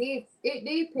activity did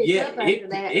pick up after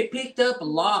that. It picked up a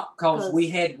lot because we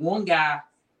had one guy.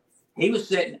 He was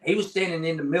standing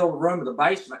in the middle of the room of the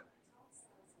basement,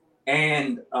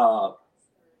 and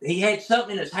he had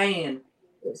something in his hand.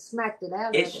 It smacked it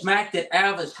out. Smacked it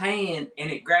out of his hand,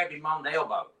 and it grabbed him on the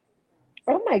elbow.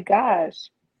 Oh my gosh!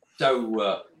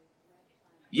 So,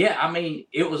 yeah, I mean,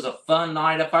 it was a fun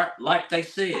night up there, like they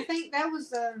said. I think that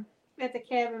was at the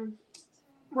cabin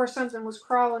where something was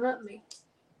crawling up me.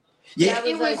 Yeah,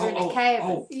 it was in the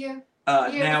cabin. Yeah.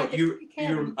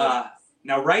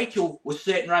 Now Rachel was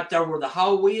sitting right there where the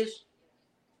hole is,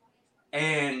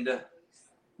 and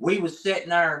we was sitting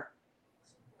there.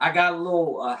 I got a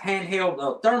little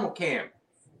handheld thermal cam,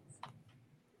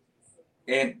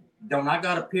 and don't I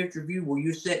got a picture of you where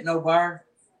you sitting over there?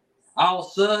 All of a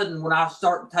sudden, when I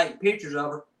started taking pictures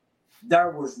of her,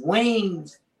 there was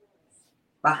wings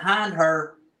behind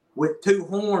her with two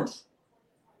horns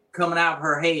coming out of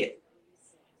her head.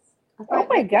 Oh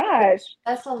my gosh!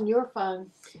 That's on your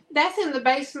phone. That's in the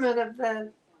basement of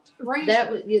the ranch.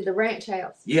 That was the ranch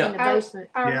house. Yeah, in the basement.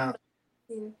 Yeah.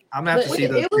 I'm gonna have to see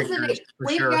those pictures for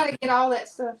We've sure. got to get all that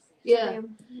stuff. Yeah,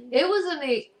 it was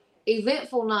an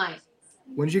eventful night.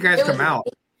 When did you guys come out?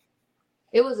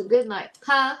 It was a good night,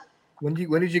 huh? When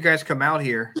did you guys come out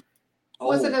here?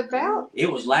 Was it about?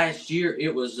 It was last year.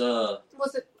 It was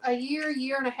Was it a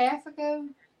year and a half ago?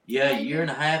 Yeah, a year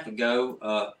and a half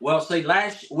ago. Well, see,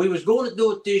 we was going to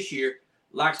do it this year.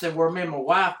 Like I said, well, remember, my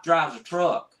wife drives a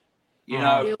truck. You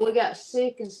know. Yeah, we got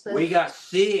sick and stuff. We got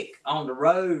sick on the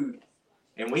road,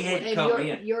 and we had to come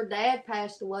in. Your dad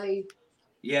passed away.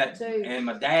 Yeah, too. And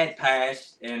my dad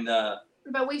passed, and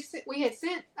but we had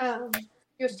sent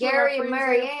Gary and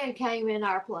Mary Ann came in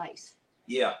our place.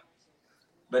 Yeah,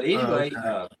 but anyway,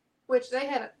 which they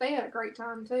had a great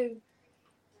time too.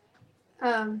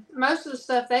 Most of the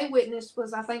stuff they witnessed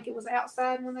was, I think it was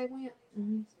outside when they went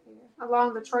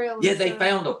along the trail. Yeah, they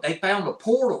found a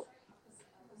portal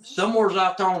somewhere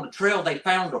out there on the trail. They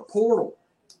found a portal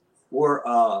where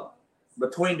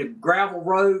between the gravel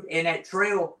road and that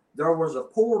trail there was a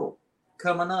portal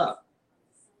coming up.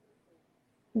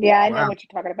 Yeah, I know what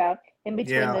you're talking about. In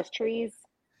between those trees.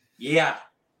 Yeah.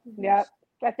 Yep.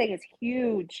 That thing is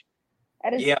huge.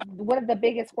 That is one of the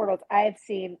biggest portals I've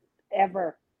seen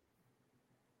ever.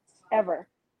 Ever.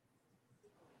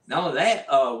 Not only that,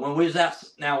 when we was out,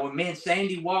 now when me and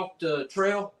Sandy walked the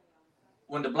trail,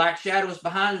 when the black shadow was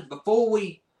behind us,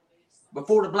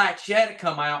 before the black shadow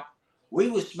come out, we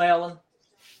was smelling.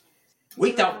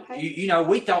 We thought,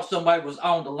 we thought somebody was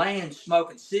on the land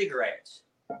smoking cigarettes.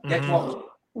 That's what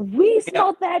we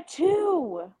smelled that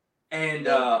too. And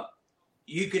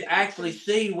you could actually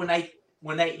see when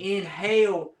they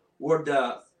inhaled where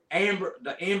the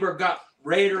ember got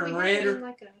redder and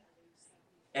redder.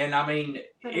 And I mean,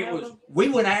 we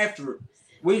went after it.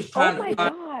 We was trying to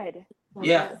find.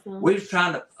 Yeah, we was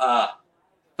trying to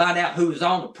find out who was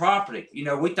on the property. You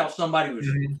know, we thought somebody was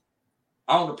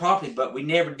on the property, but we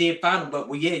never did find them.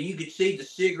 But you could see the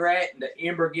cigarette and the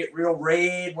ember get real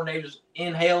red when they was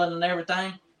inhaling and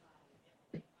everything.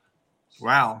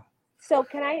 Wow. So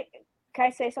can I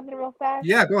say something real fast?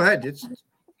 Yeah, go ahead. It's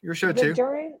your show too.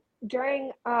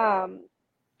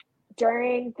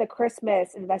 During the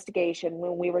Christmas investigation,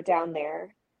 when we were down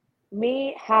there,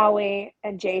 me, Howie,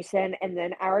 and Jason, and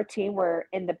then our team were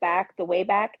in the back, the way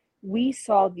back. We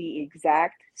saw the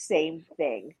exact same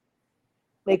thing.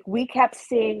 Like, we kept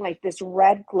seeing like this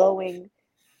red glowing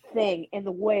thing in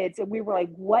the woods, and we were like,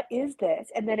 "What is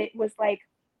this?" And then it was like,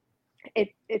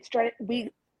 it started.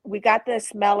 We got the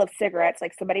smell of cigarettes,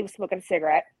 like somebody was smoking a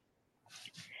cigarette,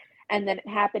 and then it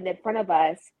happened in front of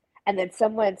us. And then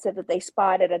someone said that they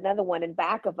spotted another one in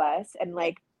back of us. And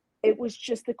like, it was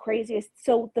just the craziest.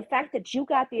 So the fact that you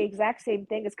got the exact same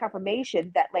thing is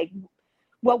confirmation that like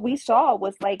what we saw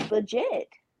was like legit.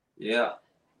 Yeah.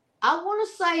 I want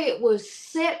to say it was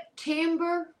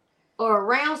September or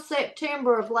around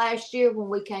September of last year when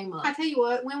we came up. I tell you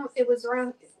what,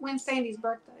 when Sandy's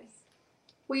birthday.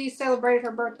 We celebrated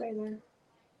her birthday there.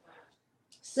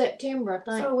 September, I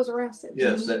think. So it was around September.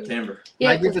 Yeah, September.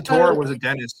 I did the tour. Was it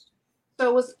Dennis?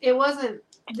 So it wasn't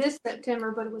this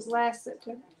September, but it was last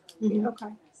September. Mm-hmm. Yeah,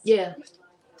 okay. Yeah.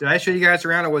 Did I show you guys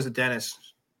around, or was it Dennis?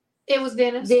 It was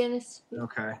Dennis. Dennis.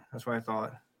 Okay, that's what I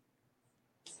thought.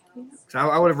 So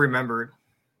I would have remembered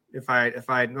if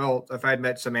I'd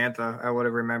met Samantha, I would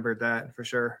have remembered that for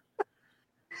sure.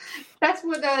 That's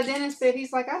what Dennis said.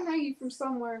 He's like, I know you from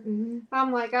somewhere. Mm-hmm.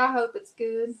 I'm like, I hope it's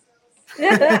good.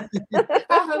 I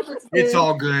hope it's good. It's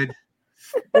all good.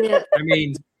 Yeah. I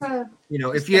mean,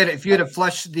 if you had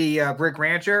flushed the brick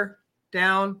rancher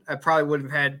down, I probably would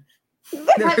have had.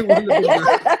 Out of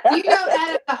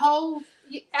the whole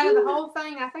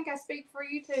thing, I think I speak for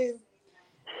you too.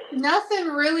 Nothing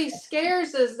really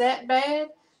scares us that bad,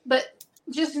 but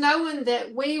just knowing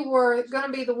that we were going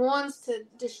to be the ones to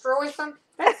destroy something.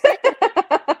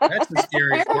 That's the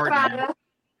scariest part. Man.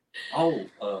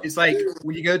 It's like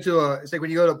when you go to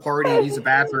a party and use the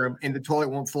bathroom and the toilet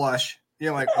won't flush.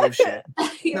 You're like, oh shit.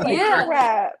 Yeah.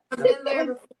 Crap.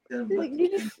 Like,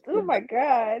 oh my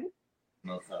god.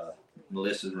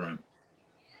 Melissa's room.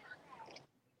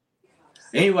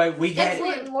 Anyway, we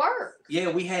didn't work. Yeah,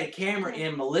 we had a camera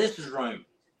in Melissa's room,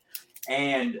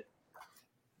 and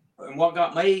what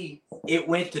got me, it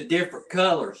went to different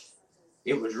colors.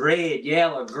 It was red,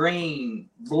 yellow, green,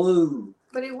 blue.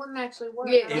 But it wouldn't actually work.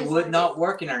 Yeah, it would not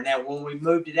work in there. Now, when we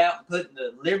moved it out and put it in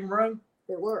the living room,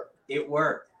 it worked. It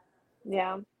worked.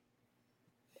 Yeah.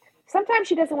 Sometimes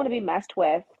she doesn't want to be messed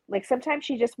with. Like sometimes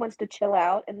she just wants to chill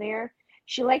out in there.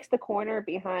 She likes the corner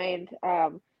behind,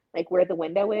 like where the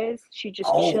window is. She just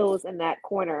chills in that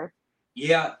corner.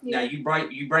 Yeah. Now you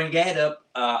bring that up.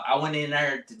 I went in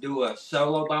there to do a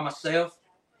solo by myself,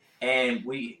 and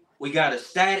we got a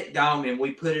static dome and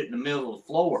we put it in the middle of the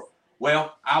floor.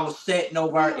 Well, I was sitting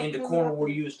over in the corner where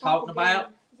you was talking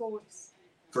about.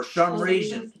 For some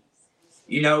reason,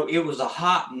 it was a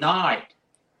hot night,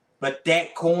 but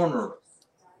that corner,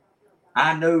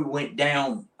 I knew went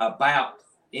down about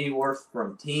anywhere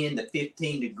from 10 to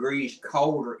 15 degrees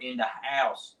colder in the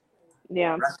house.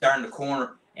 Yeah. Right there in the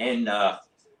corner. And I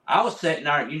was sitting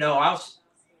there, I was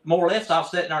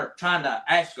sitting there trying to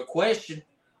ask a question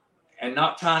and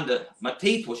not trying to, my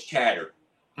teeth was chattered.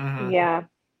 Mm-hmm. Yeah.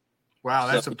 Wow,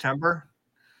 that's September?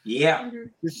 Yeah. Mm-hmm.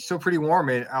 It's so pretty warm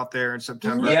out there in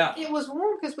September. Yeah. It was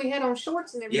warm because we had on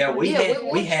shorts and everything. Yeah,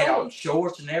 we had on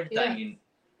shorts and everything.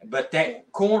 Yeah. But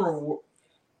that corner,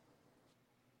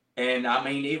 and I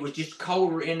mean, it was just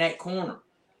colder in that corner.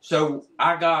 So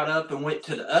I got up and went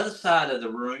to the other side of the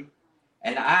room,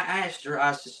 and I asked her,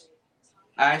 I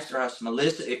said,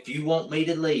 Melissa, if you want me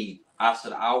to leave, I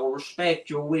said, I will respect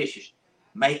your wishes.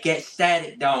 Make that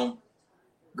static dome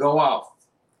go off.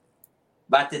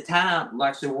 By the time,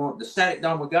 like I said, the static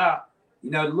dome we got,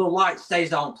 the little light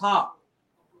stays on top,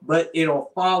 but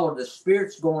it'll follow the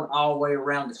spirits going all the way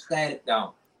around the static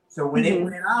dome. So when it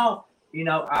went off,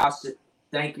 I said,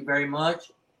 thank you very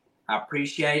much. I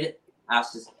appreciate it. I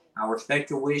said, I respect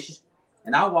your wishes.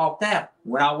 And I walked out.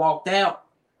 When I walked out,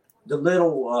 the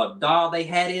little doll they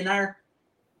had in there,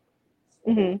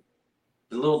 the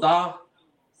little doll,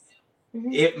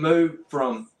 it moved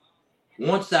from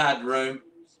one side of the room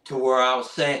to where I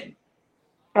was sitting.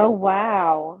 Oh,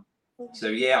 wow. So,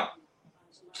 yeah.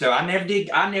 So I never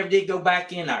did go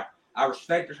back in there. I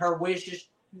respected her wishes,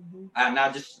 and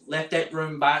I just left that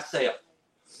room by itself.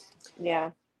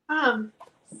 Yeah.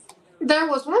 There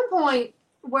was one point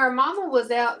where Mama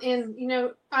was out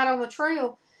out on the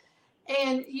trail,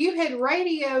 and you had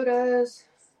radioed us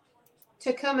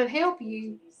to come and help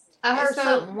you. I heard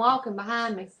something walking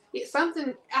behind me.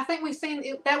 Something, I think we seen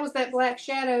it, that was that black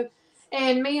shadow,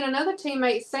 and me and another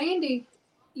teammate, Sandy,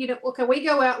 okay, we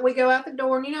go out the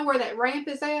door, and you know where that ramp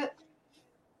is at?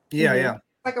 Yeah, yeah.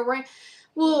 Like a ramp.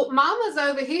 Well, Mama's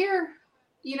over here,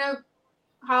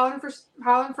 hollering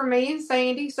for me and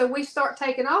Sandy, so we start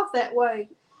taking off that way,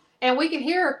 and we can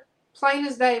hear her plain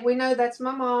as day. We know that's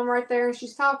my mom right there, and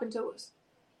she's talking to us.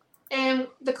 And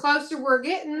the closer we're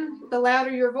getting, the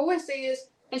louder your voice is,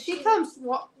 and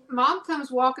Mom comes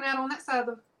walking out on that side of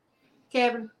the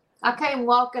cabin. I came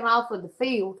walking off of the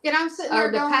field. And I'm sitting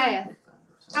there going, path.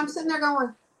 I'm sitting there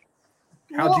going,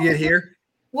 how'd you get here?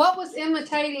 What was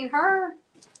imitating her?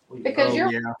 Because you're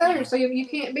there, so you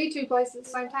can't be two places at the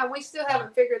same time. We still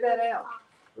haven't figured that out.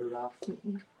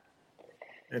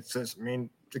 It's just,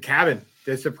 the cabin.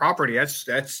 It's the property.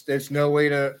 There's no way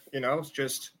to, it's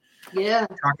just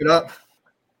chalk it up.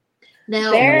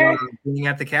 Now being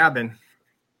at the cabin.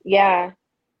 Yeah.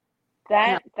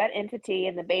 That entity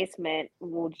in the basement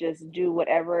will just do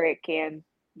whatever it can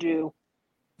do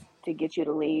to get you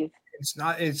to leave.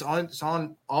 It's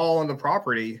on all on the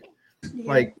property. Yeah.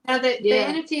 Like now the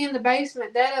entity in the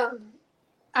basement, that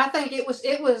I think it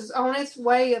was on its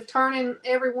way of turning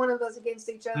every one of us against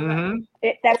each other. Mm-hmm.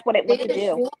 That's what it wants to It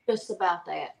do. is just about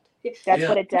that. That's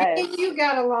what it does. Me and you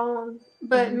got along,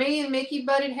 but me and Mickey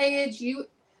butted heads.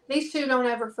 These two don't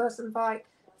ever fuss and fight.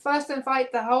 Fuss and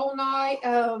fight the whole night.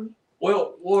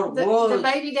 Well, what was the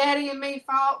baby daddy and me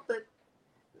fought, but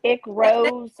it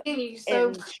grows so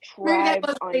and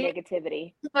thrives on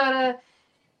negativity. But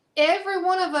every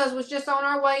one of us was just on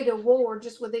our way to war,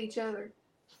 just with each other.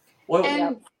 Well,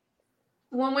 and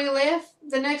when we left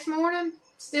the next morning,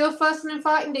 still fussing and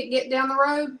fighting to get down the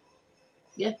road.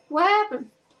 Yeah. What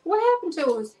happened? What happened to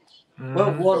us?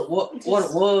 Well, what it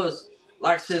was,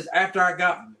 like I says, after I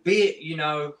got bit,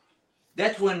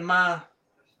 that's when the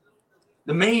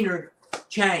demeanor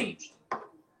changed.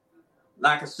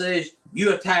 Like I says,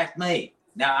 you attacked me.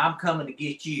 Now I'm coming to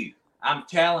get you. I'm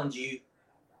challenging you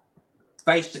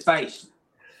face to face,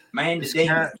 man to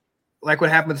demon. Like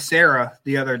what happened with Sarah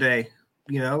the other day.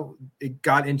 It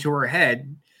got into her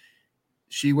head.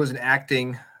 She wasn't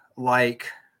acting like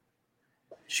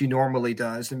she normally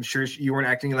does. I'm sure you weren't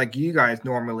acting like you guys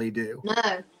normally do.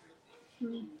 No.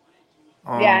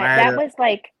 That was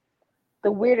like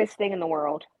the weirdest thing in the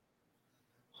world.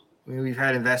 We've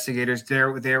had investigators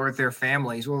there with their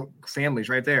families. Well, families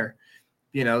right there.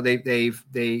 They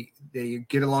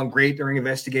get along great during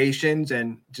investigations,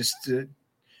 and just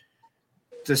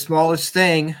the smallest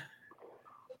thing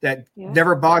that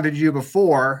never bothered you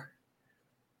before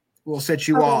will set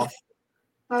you off.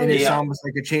 And it's almost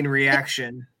like a chain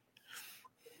reaction.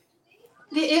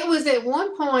 It was at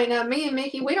one point, me and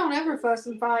Mickey, we don't ever fuss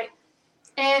and fight.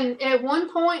 And at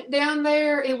one point down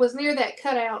there, it was near that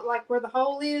cutout, like where the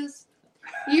hole is.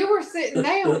 You were sitting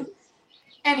down,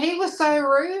 and he was so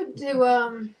rude to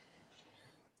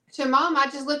Mom. I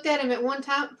just looked at him at one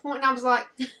point, and I was like,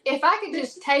 if I could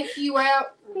just take you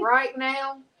out right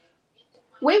now,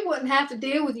 we wouldn't have to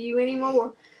deal with you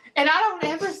anymore. And I don't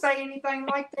ever say anything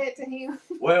like that to him.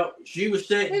 Well, she was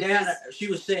sitting down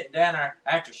there.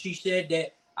 After she said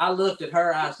that, I looked at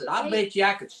her. I said, I bet you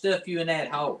I could stuff you in that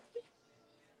hole.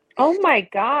 Oh, my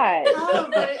God.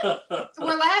 But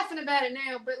we're laughing about it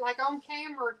now, but like on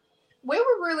camera, we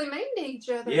were really mean to each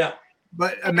other. Yeah.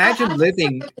 But imagine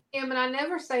living. And I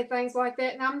never say things like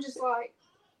that. And I'm just like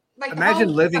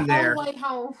imagine living there way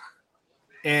home.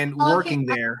 And working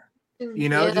there.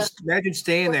 Just imagine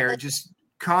staying there, just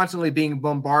constantly being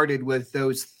bombarded with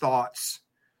those thoughts,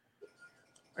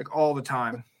 like all the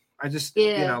time. I just,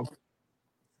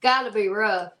 gotta be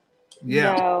rough.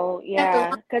 Yeah. No,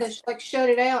 yeah. Because like shut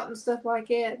it out and stuff like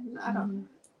that. And I don't.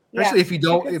 Especially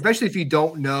if you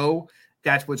don't know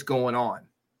that's what's going on.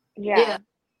 Yeah.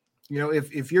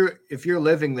 If you're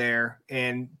living there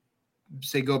and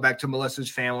say go back to Melissa's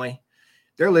family,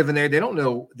 they're living there. They don't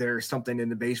know there's something in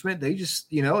the basement. They just,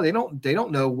 they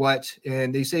don't know what.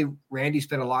 And they say Randy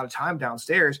spent a lot of time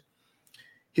downstairs.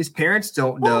 His parents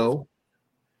don't know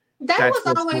that's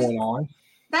what's going on.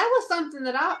 That was something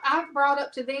that I brought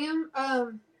up to them.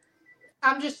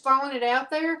 I'm just throwing it out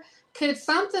there. Could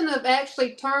something have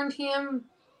actually turned him,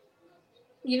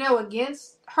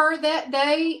 against her that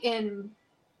day? And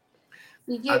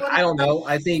you get what I don't know.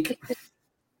 I think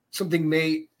something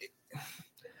may.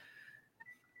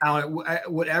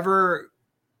 Whatever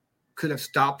could have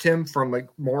stopped him from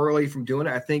morally from doing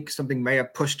it. I think something may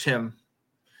have pushed him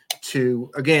to,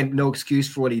 again, no excuse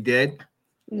for what he did.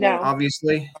 No,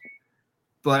 obviously,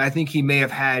 but I think he may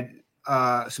have had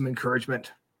some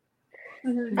encouragement.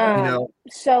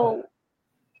 So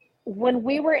when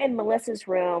we were in Melissa's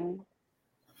room,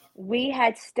 we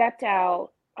had stepped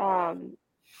out.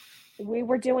 We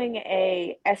were doing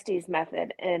a Estes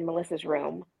method in Melissa's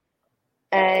room,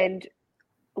 and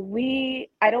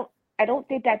I don't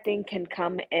think that thing can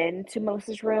come into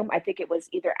Melissa's room. I think it was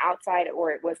either outside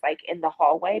or it was in the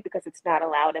hallway because it's not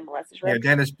allowed in Melissa's room. Yeah,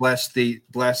 Dennis blessed the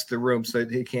room so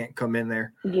that he can't come in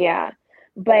there. Yeah.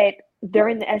 But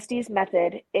during the Estes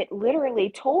method, it literally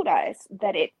told us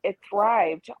that it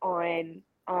thrived on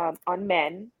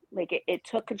men. It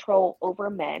took control over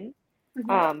men.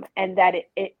 Mm-hmm. And that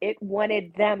it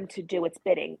wanted them to do its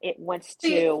bidding. It wants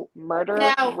to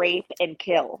murder, rape, and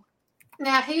kill.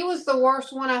 Now, he was the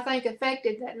worst one, I think,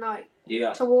 affected that night.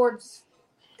 Yeah. Because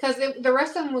the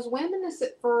rest of them was women,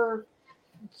 except for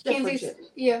Kenzie's.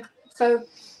 Yeah. So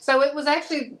it was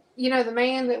actually, the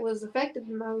man that was affected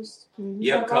the most.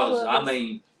 Yeah, because,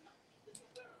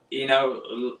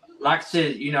 like I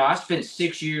said, I spent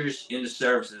 6 years in the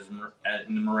services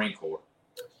in the Marine Corps.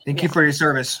 Thank you for your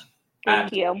service.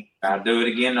 Thank you. I'll do it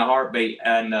again in a heartbeat.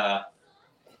 And,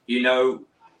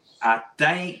 I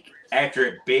think after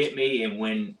it bit me and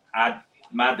when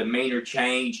my demeanor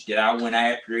changed, that I went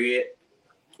after it,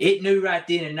 it knew right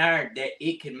then and there that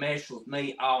it could mess with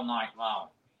me all night long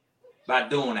by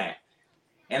doing that.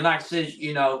 And like I said,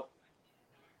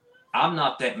 I'm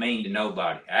not that mean to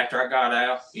nobody. After I got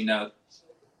out,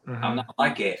 I'm not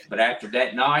like that. But after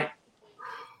that night,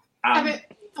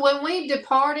 when we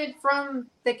departed from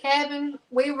the cabin,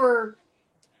 we were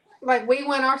like, we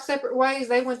went our separate ways.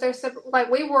 They went their separate.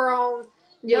 Like we were on.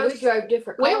 Yeah, we drove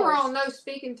different cars. We were on no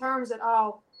speaking terms at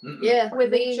all. Yeah,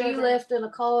 with me each and you other. left in a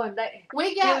car,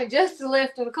 and just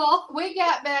left in a car. We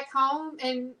got back home,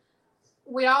 and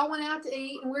we all went out to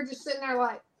eat, and we're just sitting there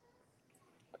like,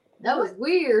 that was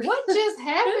weird. What just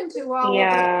happened to all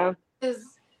Yeah. of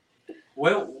us?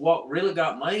 Well, what really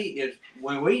got me is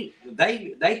when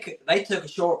they took a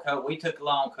shortcut, we took a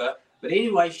long cut. But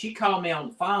anyway, she called me on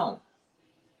the phone,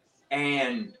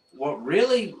 and what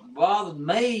really bothered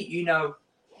me,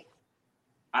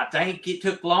 I think it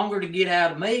took longer to get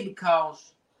out of me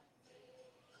because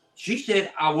she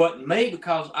said I wasn't me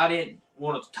because I didn't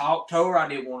want to talk to her. I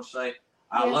didn't want to say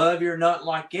I love you or nothing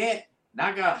like that. And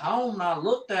I got home and I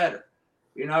looked at her.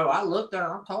 I looked at her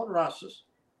and I told her, I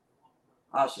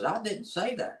said, I didn't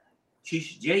say that. She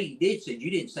said, yeah, you did. Said,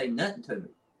 you didn't say nothing to me.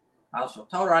 I told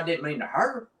her I didn't mean to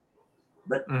hurt her.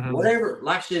 But whatever,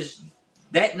 like says,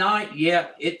 that night,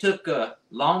 it took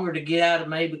longer to get out of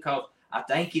me because I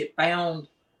think it found,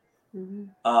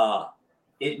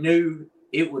 it knew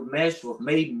it would mess with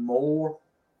me more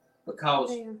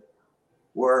because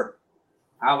where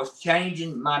I was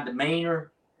changing my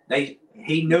demeanor,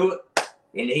 he knew it,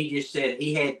 and he just said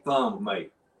he had fun with me.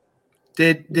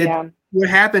 Did what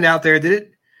happened out there? Did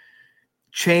it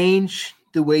change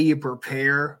the way you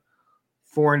prepare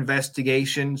for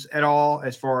investigations at all,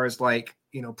 as far as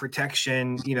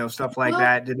protection, stuff like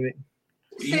that? Did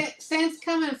it? Since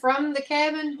coming from the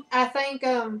cabin, I think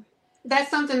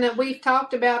that's something that we've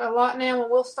talked about a lot now. When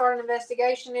we'll start an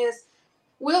investigation, is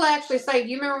we'll actually say, "Do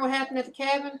you remember what happened at the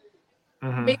cabin?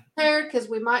 Be prepared because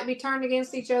we might be turned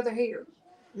against each other here."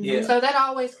 Yeah. So that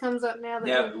always comes up now.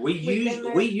 That we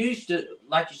used to,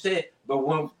 like you said, but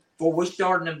before we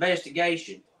started an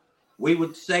investigation, we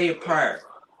would say a prayer.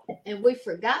 And we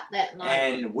forgot that night.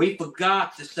 And we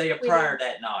forgot to say a prayer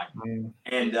that night.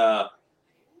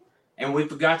 And we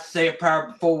forgot to say a prayer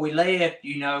before we left,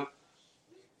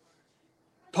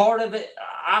 Part of it,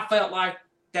 I felt like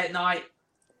that night,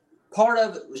 part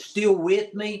of it was still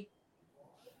with me.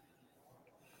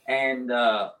 And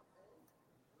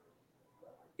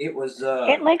it was...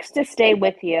 it likes to stay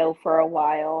with you for a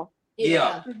while.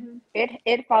 Yeah.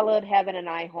 It followed Heaven and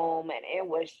I home, and it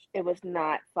was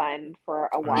not fun for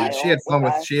a while. She had fun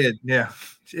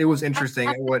it was interesting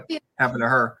what happened to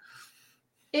her.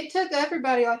 It took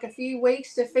everybody like a few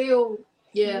weeks to feel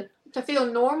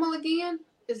normal again.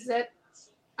 Is that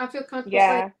I feel comfortable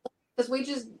saying, because we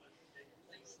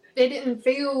didn't even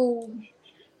feel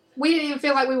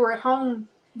like we were at home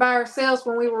by ourselves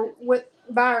when we were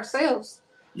by ourselves.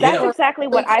 That's exactly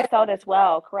what I felt as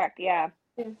well. Correct. Yeah.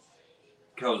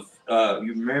 Because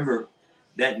you remember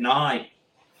that night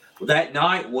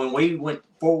when we was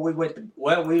in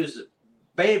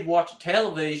bed watching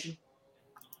television,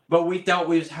 but we thought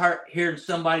we was hearing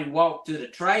somebody walk through the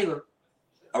trailer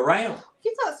around.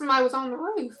 You thought somebody was on the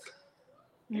roof.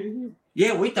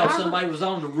 Yeah, we thought somebody was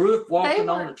on the roof walking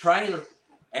on the trailer.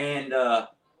 And I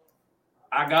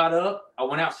got up, I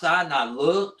went outside and I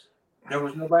looked. There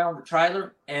was nobody on the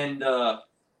trailer. And then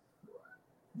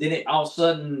it all of a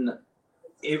sudden,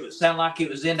 it would sound like it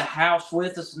was in the house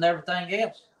with us and everything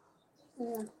else.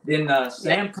 Yeah. Then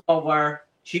Sam come over.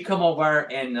 She come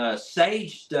over and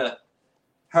saged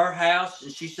her house,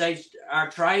 and she saged our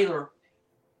trailer.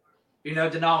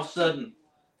 Then all of a sudden,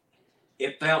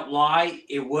 it felt light.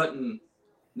 It wasn't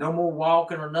no more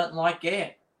walking or nothing like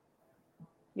that.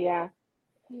 Yeah.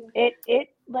 It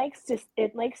likes to.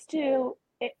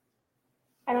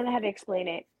 I don't know how to explain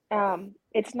it.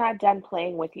 It's not done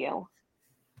playing with you.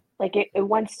 Like it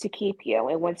wants to keep you.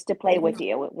 It wants to play with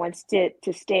you. It wants to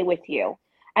stay with you.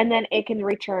 And then it can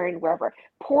return wherever.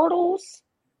 Portals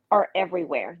are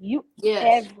everywhere.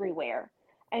 Everywhere.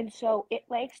 And so it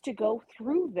likes to go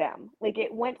through them. Like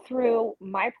it went through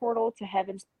my portal to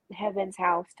Heaven's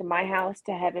house, to my house,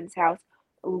 to Heaven's house,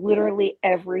 literally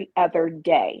every other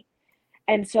day.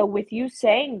 And so with you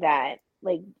saying that,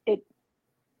 like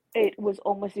it was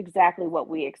almost exactly what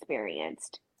we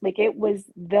experienced. Like it was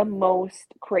the most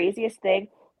craziest thing.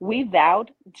 We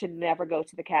vowed to never go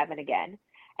to the cabin again.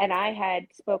 And I had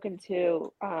spoken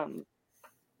to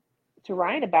to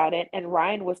Ryan about it, and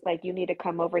Ryan was like, "You need to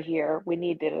come over here. We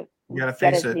need to. You gotta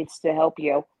face it. Needs to help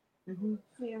you." Mm-hmm.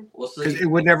 Yeah. Because it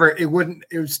would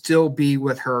still be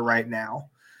with her right now.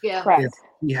 Yeah. Correct. If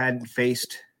he hadn't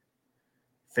faced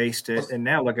it, and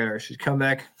now look at her. She's come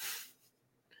back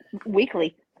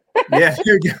weekly. Yeah,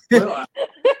 there you go. Well,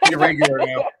 You're regular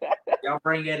now. y'all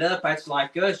bring that up. That's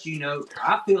like us,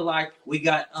 I feel like we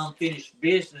got unfinished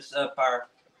business up there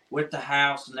with the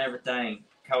house and everything.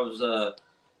 Because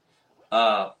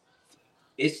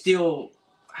it's still,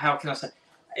 how can I say?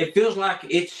 It feels like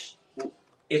it's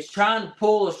trying to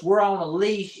pull us. We're on a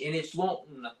leash and it's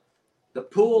wanting to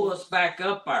pull us back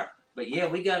up there. But yeah,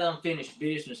 we got unfinished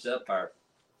business up there.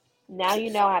 Now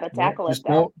you know how to tackle it.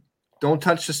 Don't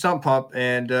touch the sump pump,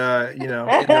 and don't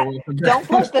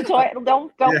flush the toilet.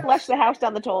 Don't flush the house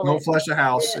down the toilet. Don't flush the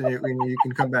house, and you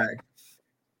can come back.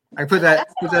 I put that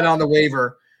on the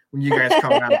waiver when you guys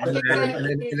come out. An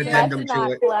addendum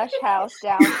to it. Flush house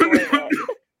down toilet.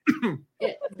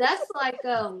 That's like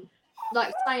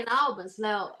St. Albans.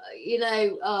 Now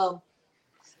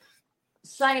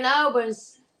St.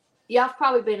 Albans. Y'all have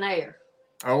probably been there.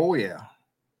 Oh yeah.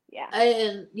 Yeah.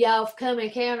 And y'all have come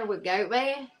encounter with Goat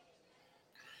Man.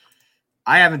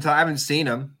 I haven't seen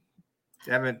him.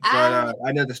 But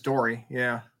I know the story.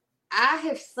 Yeah. I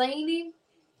have seen him,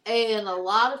 and a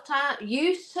lot of time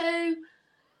used to,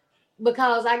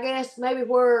 because I guess maybe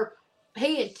where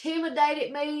he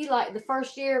intimidated me, like the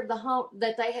first year of the home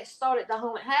that they had started the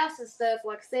haunted house and stuff.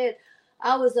 Like I said,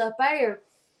 I was up there,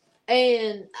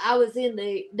 and I was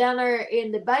down there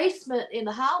in the basement in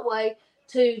the hallway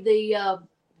to the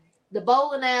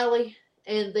bowling alley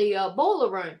and the boiler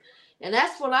room. And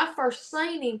that's when I first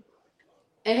seen him,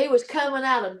 and he was coming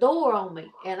out a door on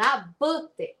me, and I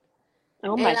booked it.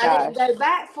 Oh my gosh. I didn't go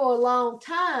back for a long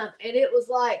time, and it was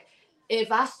like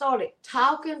if I started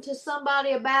talking to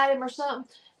somebody about him or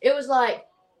something, it was like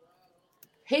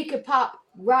he could pop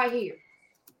right here.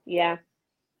 Yeah.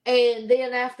 And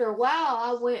then after a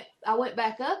while, I went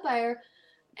back up there,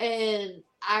 and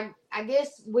I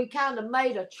guess we kind of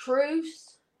made a truce.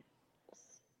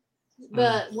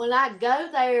 But when I go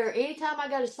there, anytime I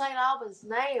go to St. Albans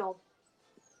now,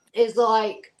 it's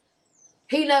like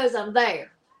he knows I'm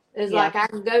there. It's like I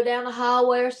can go down the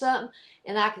hallway or something,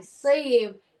 and I can see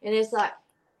him, and it's like,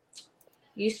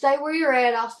 you stay where you're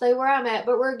at, I'll stay where I'm at,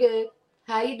 but we're good.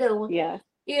 How you doing? Yeah.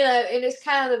 And it's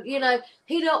kind of, he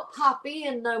don't pop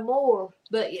in no more.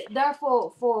 But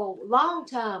therefore, for a long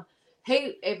time,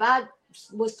 if I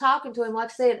was talking to him,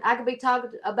 like I said, I could be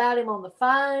talking about him on the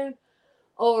phone,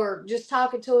 or just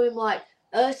talking to him like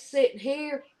us sitting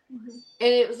here. Mm-hmm.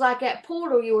 And it was like that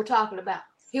portal you were talking about.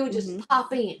 He would just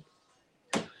pop in.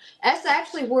 That's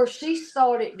actually where she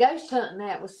started ghost hunting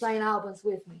at, was St. Albans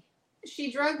with me.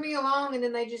 She drugged me along, and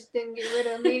then they just didn't get rid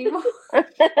of me anymore.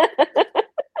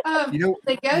 You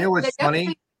know what's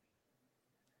funny?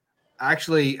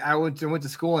 Actually, I went to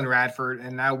school in Radford,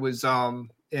 and I was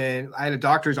and I had a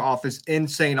doctor's office in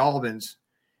St. Albans.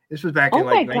 This was back in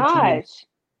like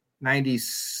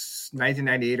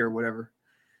 1998 or whatever,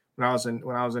 when I was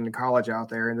in college out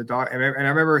there. And I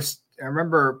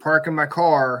remember parking my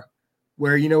car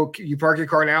where you park your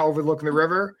car now overlooking the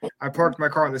river. I parked my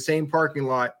car in the same parking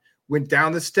lot, went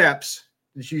down the steps.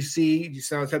 Did you see the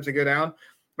steps that go down?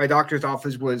 My doctor's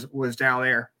office was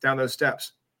down those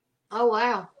steps. Oh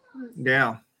wow.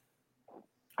 Yeah.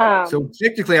 So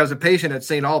technically I was a patient at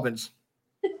St. Albans.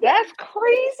 That's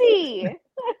crazy.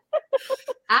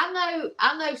 I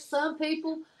know some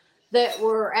people that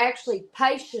were actually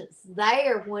patients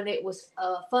there when it was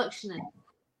functioning.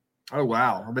 Oh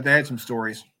wow. But they had some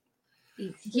stories.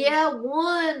 Yeah,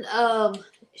 one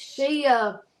she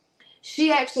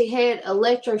actually had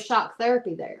electroshock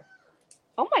therapy there.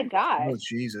 Oh my gosh. Oh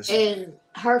Jesus. And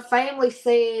her family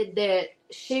said that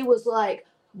she was like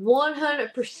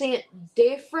 100%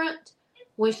 different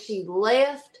when she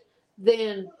left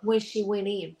than when she went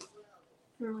in.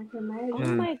 Oh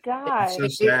my gosh. That's so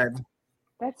sad.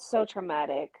 That's so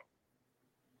traumatic.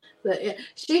 But yeah,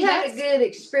 she had a good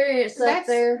experience up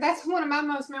there. That's one of my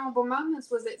most memorable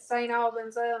moments was at St.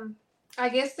 Albans. I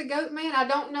guess the Goat Man, I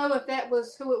don't know if that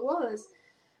was who it was,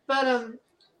 but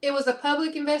it was a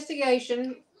public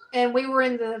investigation, and we were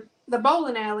in the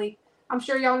bowling alley. I'm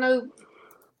sure y'all know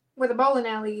where the bowling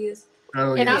alley is.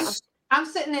 Oh, and yes. I'm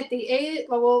sitting at the edge,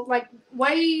 well, like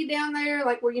way down there,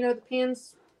 like where the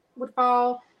pins would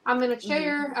fall. I'm in a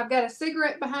chair. Mm-hmm. I've got a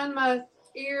cigarette behind my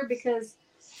ear because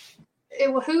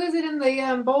who is it in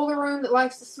the boiler room that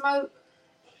likes to smoke?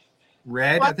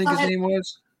 Red, I think his name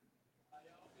was.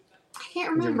 I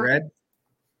can't remember. Was it Red?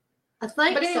 I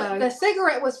think but so. The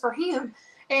cigarette was for him,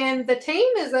 And the team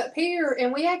is up here,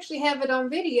 and we actually have it on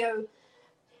video.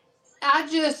 I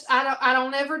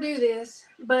don't ever do this,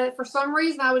 but for some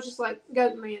reason I was just like,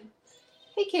 Goat Man,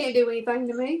 he can't do anything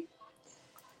to me.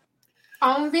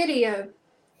 On video,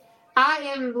 I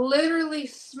am literally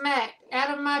smacked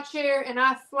out of my chair, and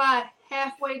I fly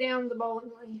halfway down the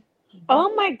bowling lane.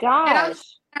 Oh my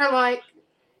gosh! And I'm like,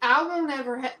 that will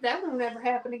never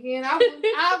happen again.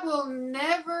 I will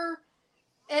never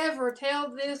ever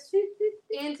tell this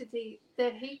entity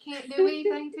that he can't do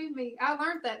anything to me. I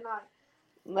learned that night.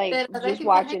 Like, that just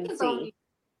watch and see.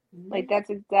 Like, that's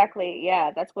exactly,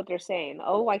 that's what they're saying.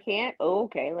 Oh, I can't? Oh,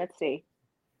 okay, let's see.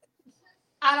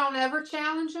 I don't ever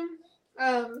challenge them.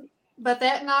 But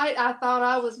that night, I thought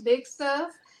I was big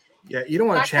stuff. Yeah, you don't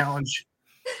want to challenge.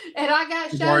 And I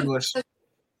got regardless.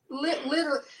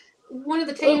 Literally, one of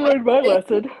the team. I learned my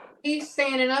lesson. He's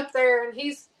standing up there, and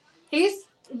he's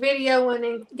videoing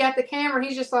and got the camera.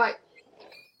 He's just like,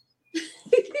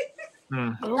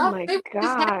 oh my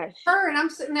gosh! Her, and I'm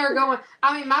sitting there going.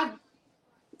 I mean,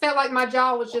 felt like my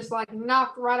jaw was just like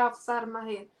knocked right off the side of my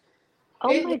head.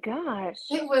 Oh my gosh!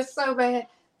 It was so bad.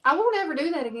 I won't ever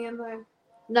do that again, though.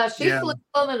 No, she flew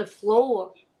on the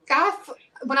floor.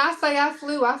 When I say I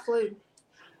flew, I flew.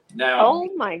 No. Oh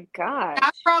my gosh!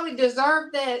 I probably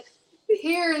deserved that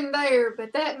here and there,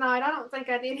 but that night I don't think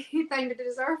I did anything to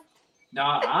deserve. No,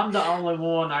 I'm the only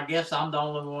one. I guess I'm the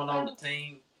only one on the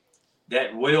team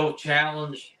that will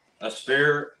challenge a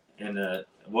spirit and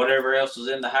whatever else is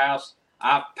in the house.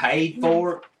 I've paid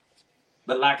for it,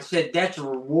 but like I said, that's a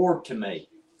reward to me.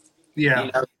 Yeah,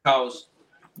 you know, because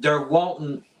they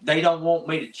don't want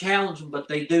me to challenge them, but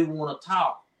they do want to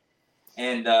talk.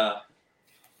 And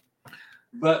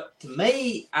but to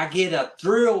me, I get a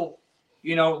thrill.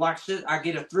 You know, like I said, I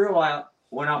get a thrill out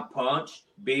when I'm punched,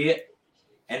 bit,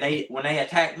 and when they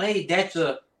attack me.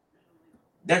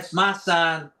 That's my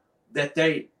sign that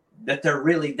they're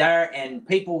really there. And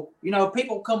people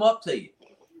come up to you.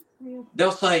 Yeah.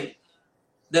 They'll say,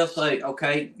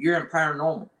 okay, you're in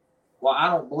paranormal. Well, I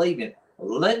don't believe it.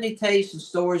 Let me tell you some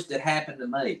stories that happened to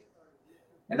me.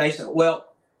 And they say,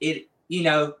 well, they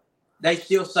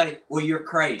still say, well, you're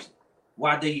crazy.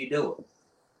 Why do you do it?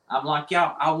 I'm like,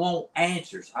 y'all, I want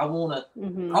answers. I want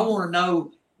to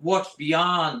know what's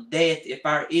beyond death, if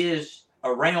there is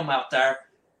a realm out there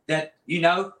that,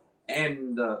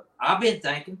 and I've been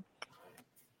thinking,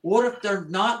 what if they're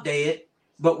not dead,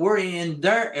 but we're in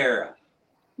their era?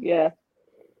 Yeah.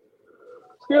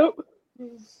 Yep.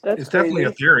 It's definitely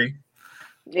a theory.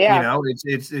 Yeah.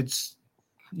 It's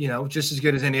just as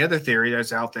good as any other theory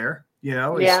that's out there.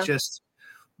 It's just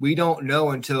we don't know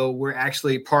until we're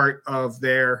actually part of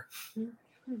their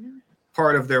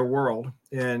world,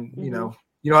 and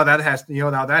how that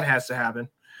has to happen.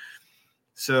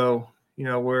 So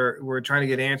we're trying to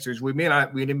get answers. We may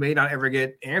not ever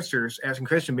get answers. Asking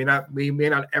Christian, we may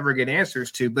not ever get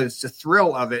answers to, but it's the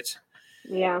thrill of it.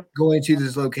 Yeah, going to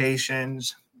these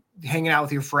locations, hanging out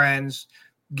with your friends,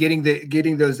 getting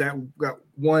those that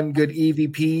one good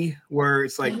EVP where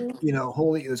it's like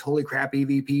holy crap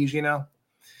EVPs,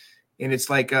 and it's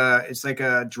like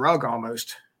a drug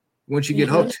almost. Once you get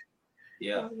hooked,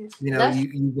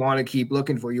 you want to keep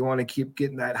looking for. You want to keep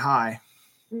getting that high.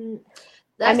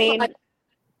 I'm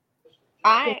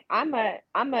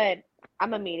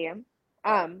a medium,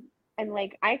 and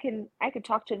like I could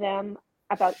talk to them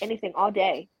about anything all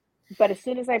day, but as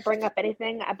soon as I bring up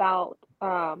anything about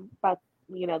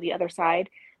the other side,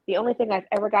 the only thing I've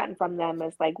ever gotten from them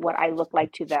is like what I look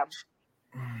like to them,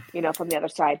 from the other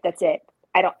side. That's it.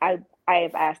 I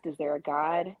have asked, is there a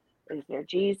God? Is there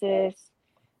Jesus?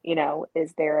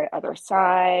 Is there an other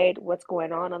side? What's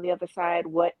going on the other side?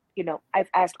 I've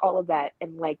asked all of that,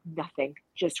 and like nothing,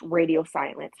 just radio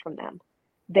silence from them.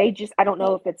 I don't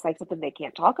know if it's like something they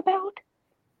can't talk about,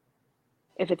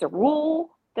 if it's a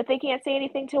rule that they can't say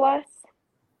anything to us.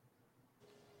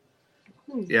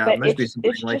 Yeah, but it must be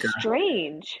something it's like just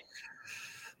strange.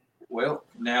 Well,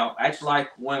 now, actually, like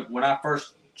when I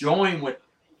first joined with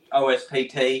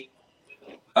OSPT,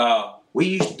 we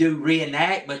used to do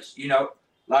reenactments,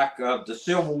 like the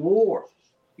Civil War.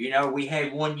 We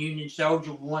had one Union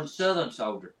soldier, one Southern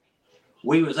soldier.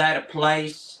 We was at a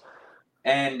place,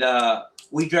 and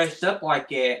we dressed up like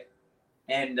that.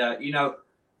 And,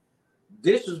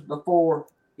 this was before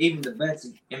even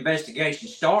the investigation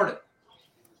started.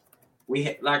 We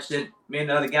had, like I said, me and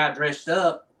the other guy dressed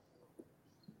up.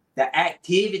 The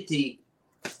activity,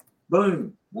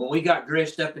 boom, when we got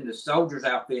dressed up in the soldier's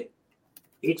outfit,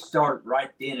 it started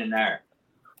right then and there.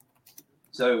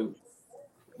 So,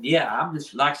 yeah, I'm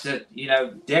just, like I said,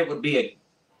 that would be a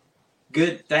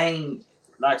good thing.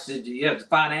 Like I said, the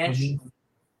financial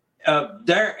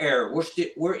their era.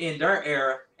 We're in their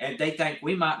era, and they think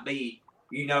we might be,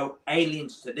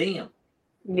 aliens to them.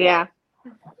 Yeah.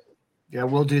 Yeah,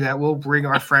 we'll do that. We'll bring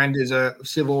our friend as a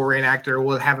Civil War reenactor.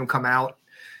 We'll have him come out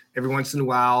every once in a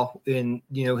while in,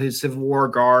 his Civil War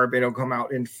garb, and he'll come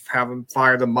out and have him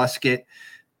fire the musket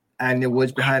in the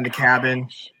woods behind the cabin.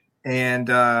 And,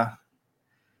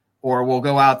 or we'll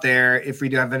go out there if we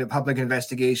do have a public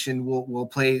investigation. We'll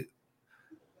play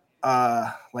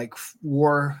like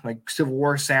Civil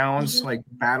War sounds, like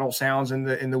battle sounds in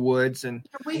the woods, and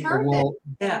we heard that.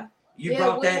 Yeah, you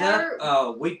brought that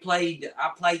up. I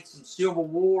played some Civil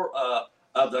War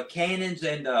of the cannons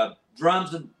and the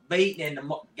drums and beating and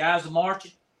the guys are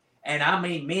marching, and I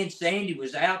mean, me and Sandy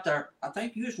was out there. I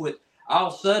think you was with. All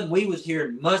of a sudden, we was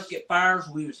hearing musket fires.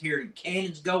 We was hearing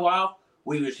cannons go off.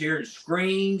 We was hearing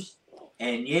screams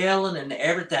and yelling and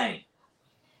everything.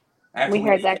 We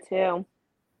heard that too.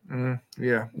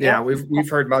 Yeah. We've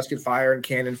heard musket fire and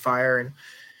cannon fire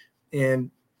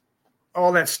and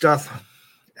all that stuff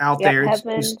out there.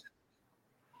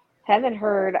 Heaven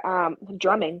heard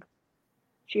drumming.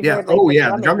 Heard,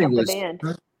 the drumming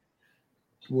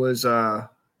was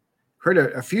heard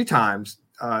a few times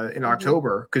in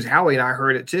October, because Howie and I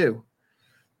heard it too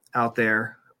out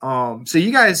there. So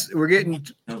you guys were getting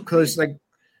close, like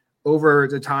over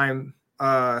the time.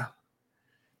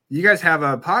 You guys have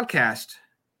a podcast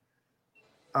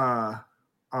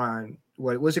on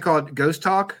what was it called? Ghost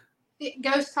Talk?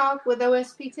 Ghost Talk with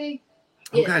OSPT.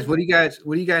 Oh, guys, what do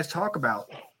you guys talk about?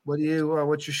 What's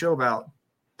your show about?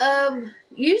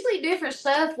 Usually different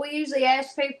stuff. We usually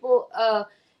ask people,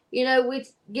 we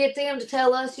get them to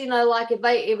tell us, like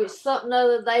if it's something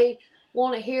other they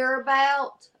want to hear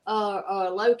about, or a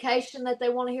location that they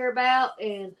want to hear about,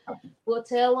 and we'll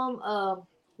tell them about,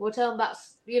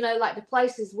 like the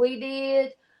places we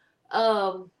did.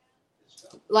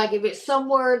 Like if it's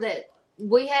somewhere that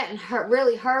we hadn't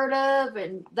really heard of,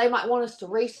 and they might want us to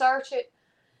research it.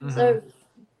 Mm-hmm. So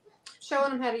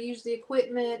showing them how to use the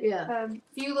equipment. Yeah. A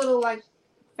few little like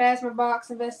phasma box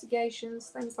investigations,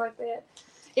 things like that.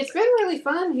 It's been really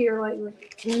fun here lately.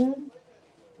 Mm-hmm.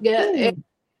 Yeah.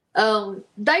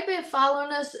 They've been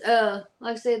following us.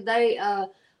 Like I said, they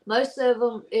most of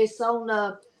them is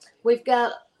on. We've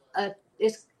got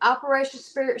it's Operation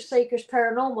Spirit Seekers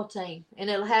Paranormal team,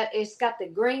 and it's got the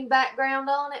green background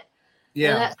on it.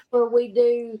 Yeah, and that's where we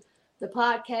do the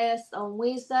podcast on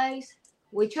Wednesdays.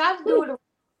 We try to do it at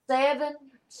 7,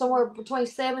 somewhere between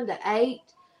 7 to 8.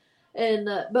 And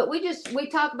but we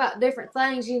talk about different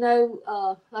things,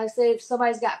 like I said, if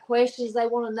somebody's got questions they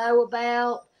want to know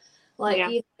about,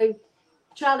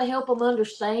 try to help them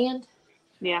understand.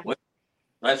 Yeah.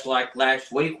 That's like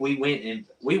last week we went and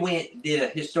did a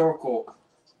historical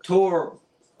tour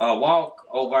walk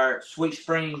over at Sweet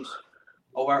Springs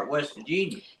over at West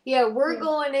Virginia. Yeah, we're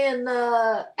going in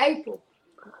April.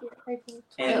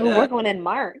 And we're going in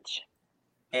March.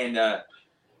 And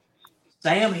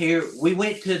Sam here, we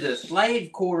went to the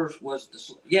slave quarters.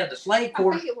 The slave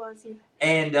quarters. I think it was. Yeah.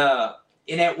 And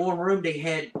in that one room, they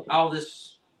had all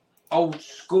this old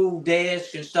school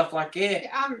desk and stuff like that.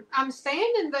 I'm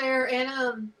standing there,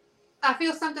 and I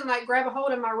feel something like grab a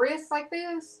hold of my wrist like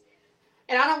this,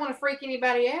 and I don't want to freak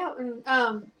anybody out. And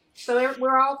so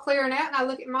we're all clearing out, and I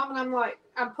look at Mom, and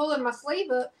I'm pulling my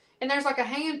sleeve up, and there's like a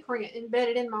handprint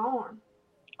embedded in my arm.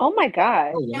 Oh my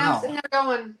God! Oh, wow. And I'm sitting there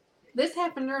going, this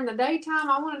happened during the daytime.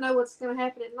 I want to know what's going to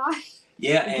happen at night.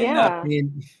 Yeah, and I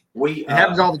mean, it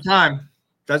happens all the time.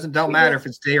 Don't matter if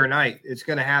it's day or night. It's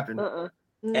going to happen.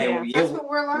 And that's what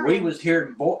we're learning. We was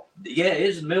hearing,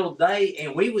 it's the middle of the day,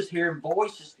 and we was hearing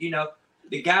voices.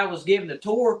 The guy was giving the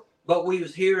tour, but we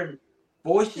was hearing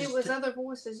voices. It was other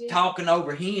voices, talking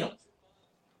over him.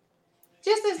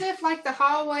 Just as if like the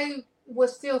hallway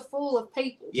was still full of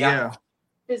people. Yeah.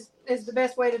 Is the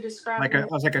best way to describe it. It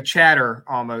was like a chatter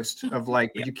almost of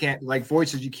but you can't, like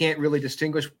voices, you can't really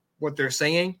distinguish what they're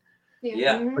saying.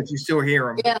 Yeah. But you still hear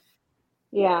them. Yeah.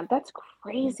 Yeah, that's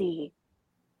crazy.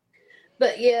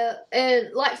 But yeah,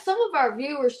 and like some of our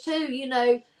viewers too,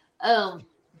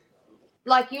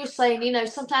 like you're saying,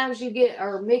 sometimes you get,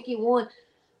 or Mickey one,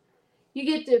 you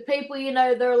get the people,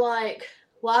 they're like,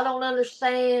 well, I don't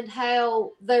understand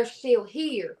how they're still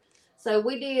here. So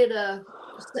we did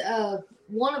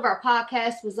one of our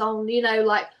podcasts was on,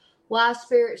 like why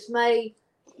spirits may,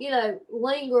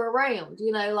 linger around,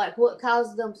 like what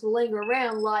causes them to linger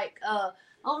around. Like,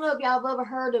 I don't know if y'all have ever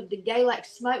heard of the Galax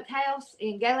Smokehouse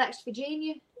in Galax,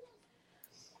 Virginia.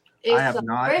 I have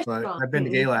not, but I've been to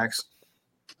Galax.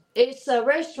 It's a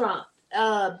restaurant.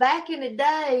 Back in the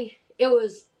day, it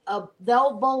was the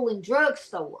old bowling drug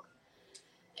store.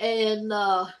 And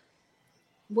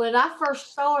when I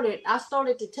first started, I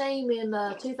started the team in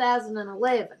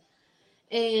 2011.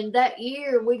 And that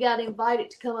year, we got invited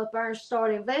to come up there and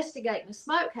start investigating the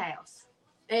smokehouse.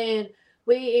 And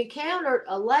we encountered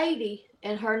a lady,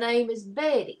 and her name is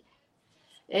Betty.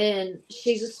 And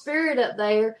she's a spirit up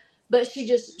there, but she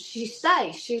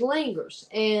stays, she lingers.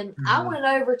 And I went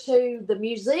over to the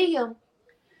museum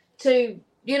to,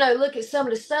 look at some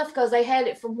of the stuff because they had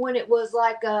it from when it was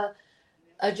like a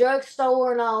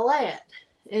drugstore and all that.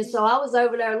 And so I was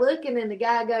over there looking, and the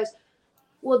guy goes,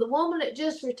 well, the woman that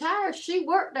just retired, she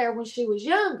worked there when she was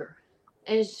younger.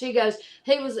 And she goes,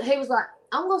 he was like,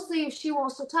 I'm going to see if she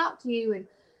wants to talk to you.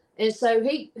 And so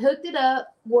he hooked it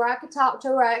up where I could talk to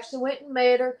her. I actually went and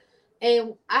met her.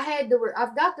 And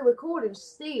I've got the recording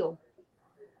still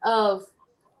of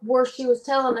where she was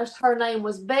telling us her name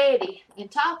was Betty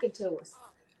and talking to us.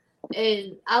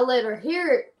 And I let her hear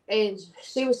it. And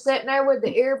she was sitting there with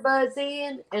the earbuds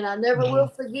in. And I never will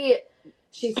forget.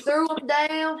 She threw them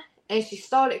down. And she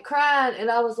started crying, and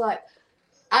I was like,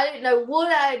 I didn't know what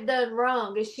I had done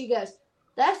wrong. And she goes,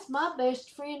 that's my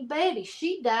best friend, Betty.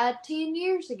 She died 10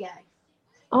 years ago.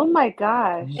 Oh, my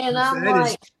gosh. And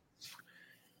I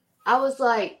was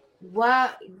like,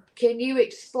 why? Can you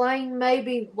explain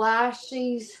maybe why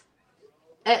she's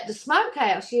at the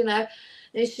smokehouse, And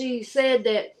she said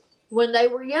that when they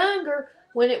were younger,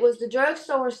 when it was the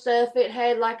drugstore and stuff, it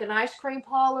had like an ice cream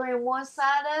parlor in one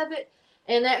side of it.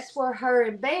 And that's where her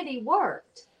and Betty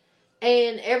worked.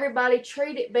 And everybody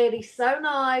treated Betty so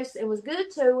nice and was good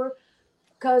to her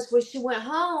because when she went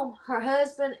home, her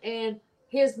husband and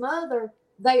his mother,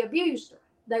 they abused her.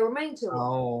 They were mean to her.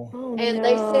 Oh, and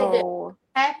they said that the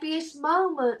happiest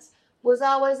moments was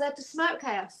always at the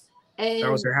smokehouse. And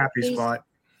that was her happy spot.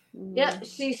 Yep,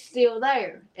 she's still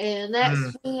there. And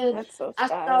that's when I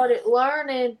started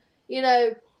learning,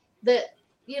 that,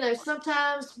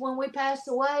 sometimes when we pass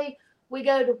away, we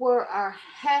go to where our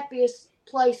happiest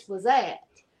place was at.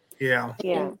 Yeah.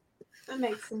 Yeah. That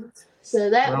makes sense. So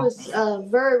that was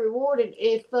very rewarding.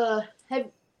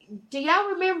 Do y'all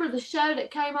remember the show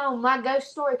that came on, My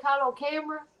Ghost Story Caught on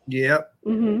Camera? Yep.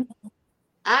 Mm-hmm.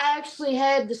 I actually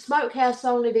had the smokehouse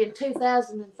on it in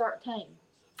 2013.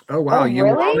 Oh wow, you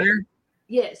were on there?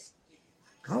 Yes.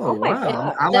 Oh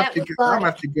wow! I'll have to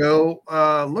go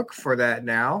look for that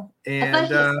now. And I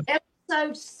think it's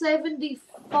episode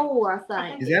 74, I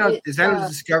think. Is that a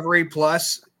Discovery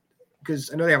Plus?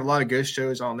 Because I know they have a lot of ghost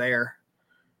shows on there.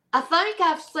 I think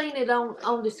I've seen it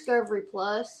on Discovery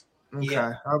Plus.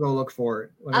 Okay, I'll go look for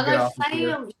it. I know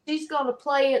Sam, she's going to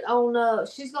play it on,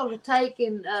 she's going to take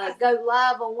and go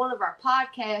live on one of our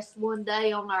podcasts one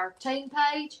day on our team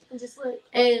page. And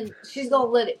she's going to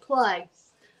let it play.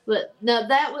 But now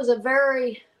that was a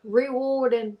very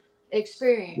rewarding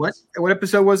experience. What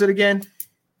episode was it again?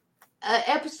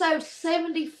 Episode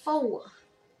 74.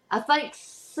 I think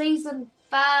season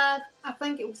 5. I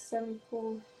think it was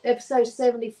 74. Episode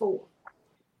 74.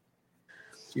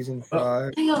 Season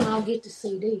 5. Hang on, I'll get the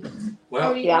CD.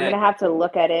 Well, yeah, I'm gonna have to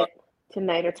look at it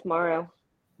tonight or tomorrow.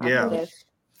 Yeah.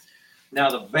 Now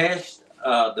the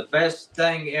best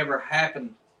thing ever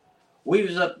happened. We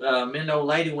was up. Me and the old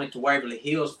lady went to Waverly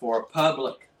Hills for a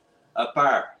public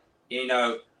affair.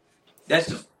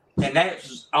 That's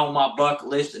on my bucket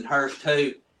list and hers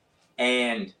too.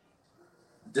 And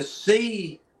to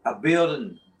see a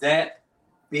building that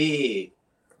big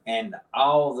and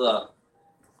all the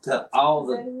death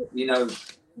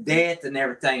and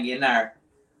everything in there.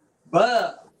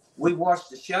 But we watched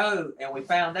the show and we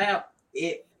found out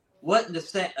it wasn't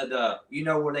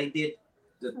where they did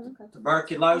the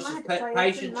tuberculosis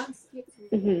patients.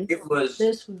 Mm-hmm.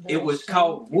 It was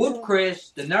called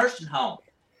Woodcrest, the nursing home.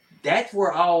 That's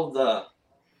where all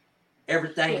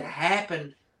everything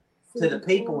happened to the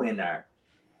people in there.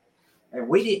 And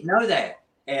we didn't know that.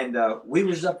 And we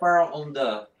was up there on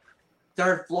the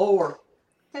 3rd floor.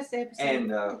 That's the episode.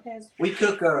 And we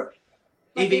took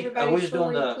we was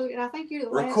doing the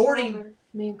recording.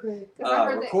 Me and Craig.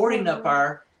 Recording up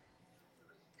there.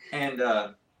 And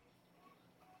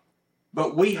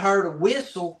but we heard a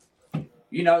whistle,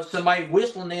 somebody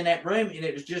whistling in that room, and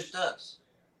it was just us.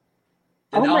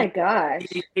 And my gosh.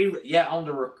 On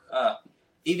the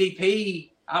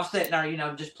EVP, I was sitting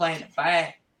there, just playing it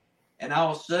back, and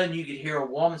all of a sudden you could hear a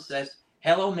woman says,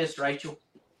 "Hello, Miss Rachel."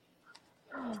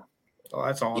 Oh,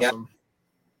 that's awesome.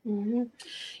 Yeah, mm-hmm.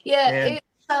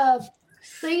 It's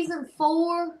season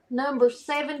 4, number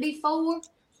 74,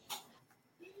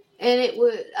 and it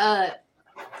was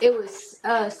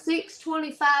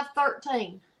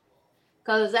 6/25/13.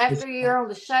 Because after you're on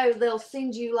the show, they'll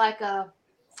send you like a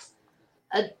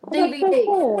DVD. So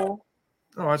cool.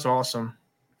 Oh, that's awesome.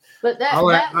 But that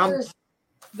was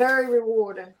very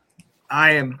rewarding.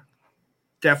 I am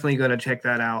definitely going to check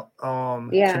that out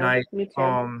tonight. Me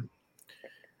too.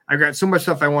 I got so much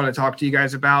stuff I want to talk to you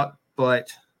guys about, but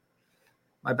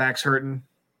my back's hurting,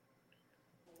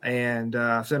 and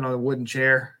I'm sitting on a wooden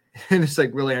chair, and it's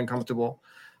like really uncomfortable.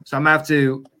 So I'm gonna have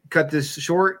to cut this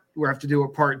short. We'll have to do a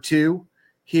part 2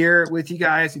 here with you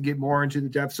guys and get more into the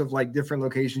depths of like different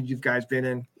locations you guys been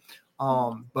in.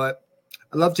 But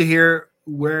I'd love to hear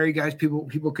where you guys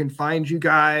people can find you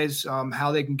guys,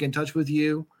 how they can get in touch with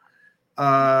you,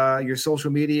 your social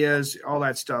medias, all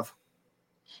that stuff.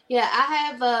 Yeah, I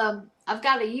have. I've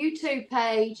got a YouTube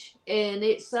page, and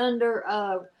it's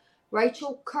under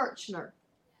Rachel Kirchner.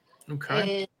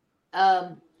 Okay.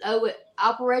 And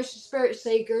Operation Spirit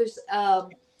Seekers. I'm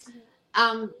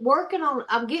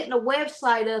getting a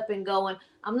website up and going.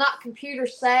 I'm not computer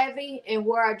savvy, and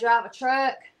where I drive a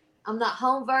truck, I'm not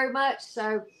home very much.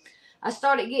 So I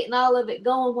started getting all of it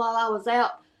going while I was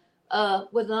out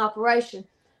with an operation.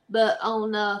 But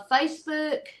on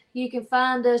Facebook, you can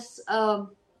find us.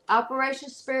 Operation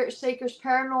Spirit Seekers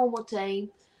Paranormal Team.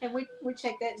 And we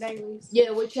check that daily.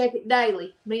 Yeah, we check it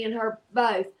daily. Me and her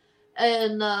both.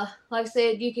 And like I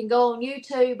said, you can go on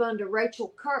YouTube under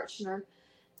Rachel Kirchner.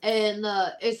 And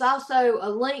it's also a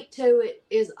link to it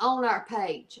is on our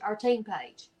page, our team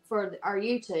page for our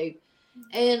YouTube.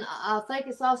 And I think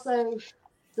it's also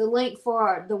the link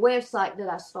for the website that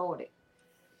I started.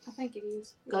 I think it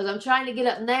is. Because I'm trying to get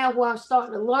up now where I'm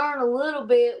starting to learn a little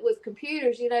bit with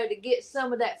computers, to get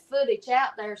some of that footage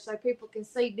out there so people can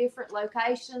see different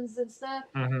locations and stuff.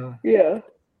 Mm-hmm. Yeah.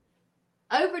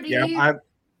 Over the years,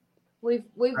 we've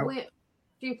went a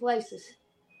few places.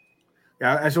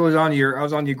 Yeah, I was on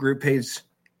your group page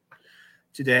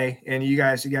today, and you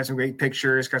got some great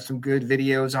pictures, got some good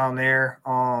videos on there.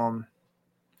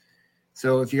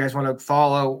 So if you guys want to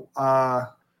follow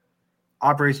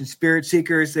Operation Spirit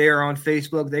Seekers, they are on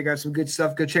Facebook. They got some good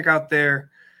stuff. Go check out their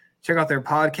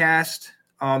podcast.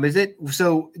 Is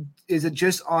it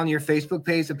just on your Facebook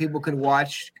page that people can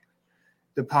watch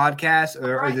the podcast,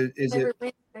 or right. is it?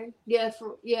 Yeah,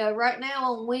 right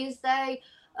now on Wednesday,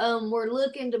 we're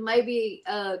looking to maybe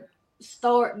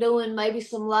start doing maybe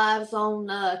some lives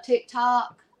on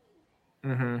TikTok.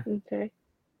 Mm-hmm. Okay.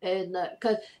 And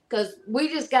because we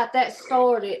just got that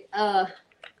started,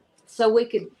 so we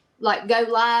could like go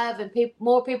live and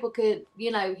more people could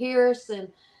hear us and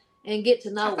get to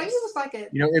know us. I think it was like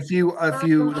if you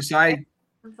decide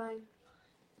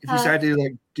to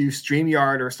like do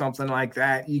StreamYard or something like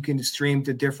that, you can stream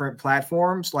to different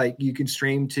platforms. Like you can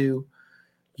stream to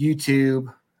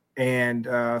YouTube and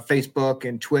Facebook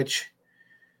and Twitch,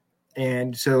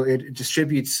 and so it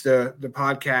distributes the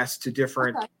podcast to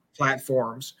different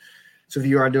platforms. So if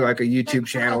you are to do like a YouTube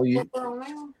channel,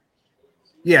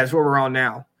 that's what we're on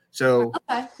now. So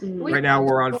right now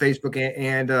we're on Facebook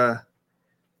and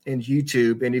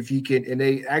YouTube, and if you can, and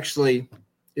it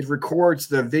records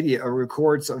the video,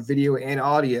 records a video and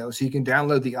audio, so you can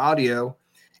download the audio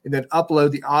and then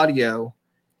upload the audio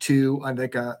to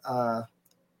like a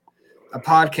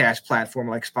podcast platform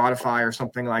like Spotify or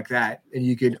something like that, and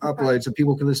you can upload so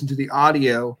people can listen to the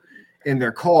audio in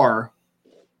their car.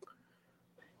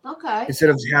 Okay. Instead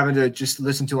of having to just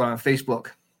listen to it on Facebook.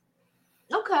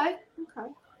 Okay.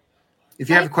 If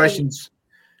you have questions,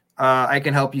 I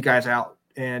can help you guys out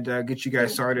and get you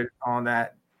guys started on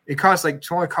that. It costs I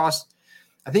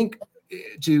think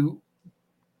to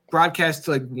broadcast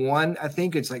to like one, I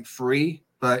think it's like free,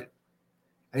 but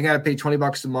I think I got to pay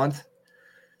 $20 a month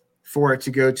for it to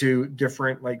go to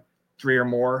different like 3 or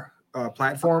more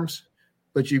platforms.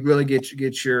 But you really get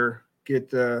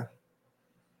the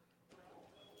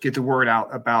word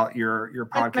out about your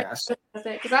podcast.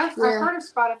 Because I've heard of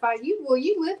Spotify. You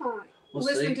live on it.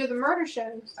 Listening to the murder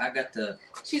shows.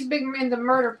 She's big into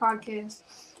murder podcasts.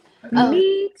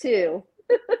 Me too.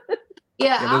 Those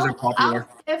are popular.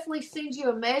 I'll definitely send you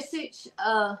a message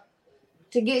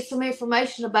to get some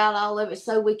information about all of it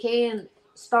so we can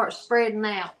start spreading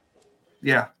out.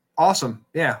 Yeah. Awesome.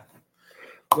 Yeah.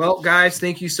 Well, guys,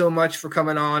 thank you so much for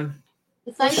coming on.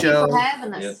 Thank you for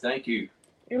having us. Yeah, thank you.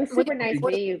 It was super nice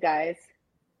meeting you guys.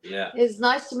 Yeah. It's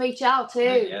nice to meet y'all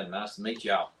too. Yeah, nice to meet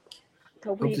y'all.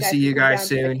 Hope to see you guys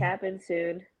soon. To the cabin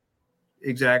soon.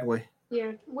 Exactly.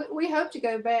 Yeah, we hope to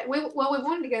go back. We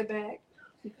wanted to go back.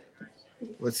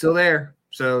 Well, it's still there.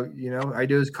 So I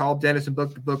do is call Dennis and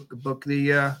book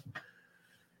your.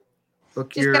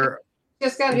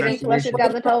 Just got to be flushed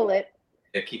down the toilet.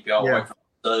 Yeah, keep y'all away from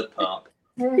the pump.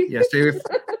 Yeah, stay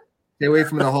away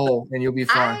from the hole, and you'll be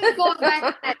fine.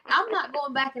 I'm not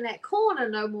going back in that corner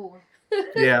no more.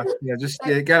 Yeah. Just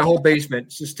got a whole basement.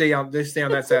 Just stay on that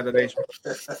side of the basement.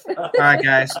 All right,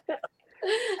 guys.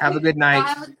 Have a good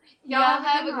night. Y'all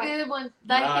have a good one.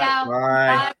 Thank y'all.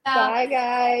 Bye. Bye,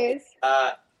 guys.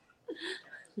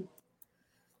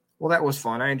 Well, that was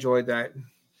fun. I enjoyed that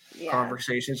Yeah.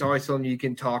 conversation. It's always something you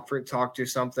can talk to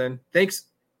something. Thanks,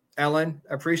 Ellen.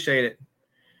 I appreciate it.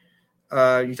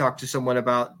 You talk to someone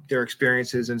about their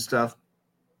experiences and stuff.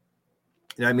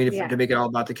 You know, I mean, to make it all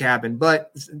about the cabin,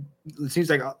 but it seems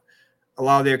like a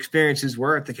lot of their experiences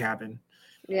were at the cabin.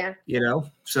 Yeah. You know,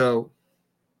 so.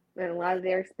 And a lot of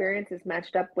their experiences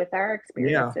matched up with our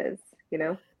experiences, you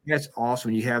know? That's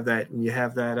awesome. You have that,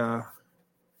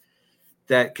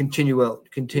 that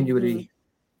continuity,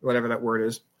 whatever that word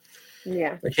is.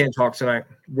 Yeah. I can't talk tonight.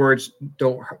 Words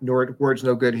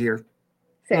no good here.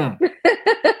 Same.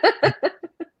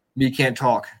 You can't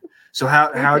talk. So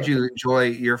how'd you enjoy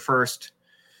your first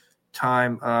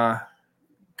time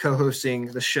co-hosting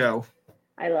the show?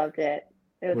 I loved it.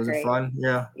 It was great. It fun?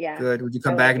 Yeah. Yeah. Good. Would you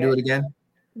come back and do it again?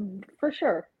 For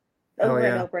sure. Over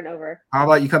and over and over. How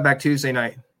about you come back Tuesday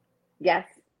night? Yes.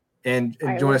 And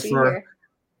join us for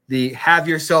the Have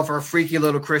Yourself a Freaky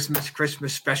Little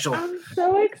Christmas special. I'm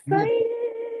so excited.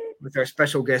 With our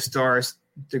special guest stars,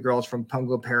 the girls from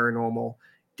Pungo Paranormal,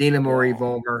 Dana Marie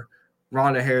Vollmer,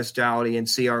 Rhonda Harris-Dowdy, and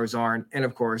C.R. Zarn. And,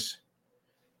 of course,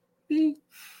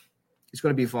 it's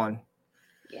going to be fun.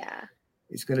 Yeah.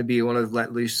 It's going to be one of the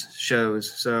let loose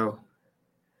shows. So,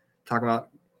 talking about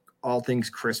all things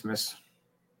Christmas.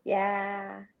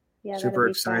 Yeah. Super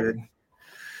excited.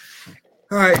 Fun.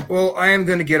 All right. Well, I am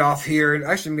going to get off here. And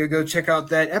actually, I'm going to go check out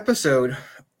that episode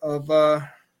of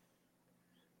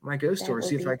my ghost story.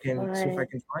 See if I can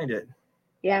find it.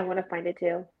 Yeah, I want to find it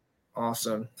too.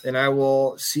 Awesome. And I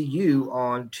will see you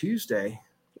on Tuesday.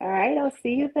 All right. I'll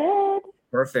see you then.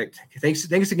 Perfect.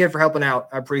 Thanks again for helping out.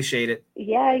 I appreciate it.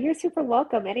 Yeah, you're super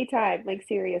welcome. Anytime. Like,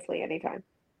 seriously, anytime.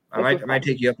 I might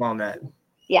take you up on that.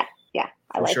 Yeah.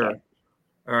 I like it.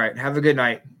 All right. Have a good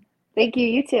night. Thank you.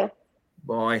 You too.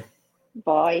 Bye.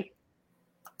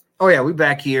 Oh, yeah. We're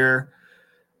back here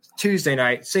Tuesday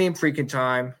night. Same freaking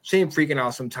time. Same freaking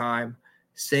awesome time.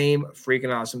 Same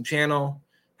freaking awesome channel.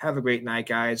 Have a great night,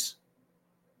 guys.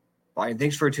 Bye. And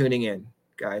thanks for tuning in,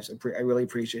 guys. I really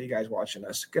appreciate you guys watching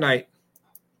us. Good night.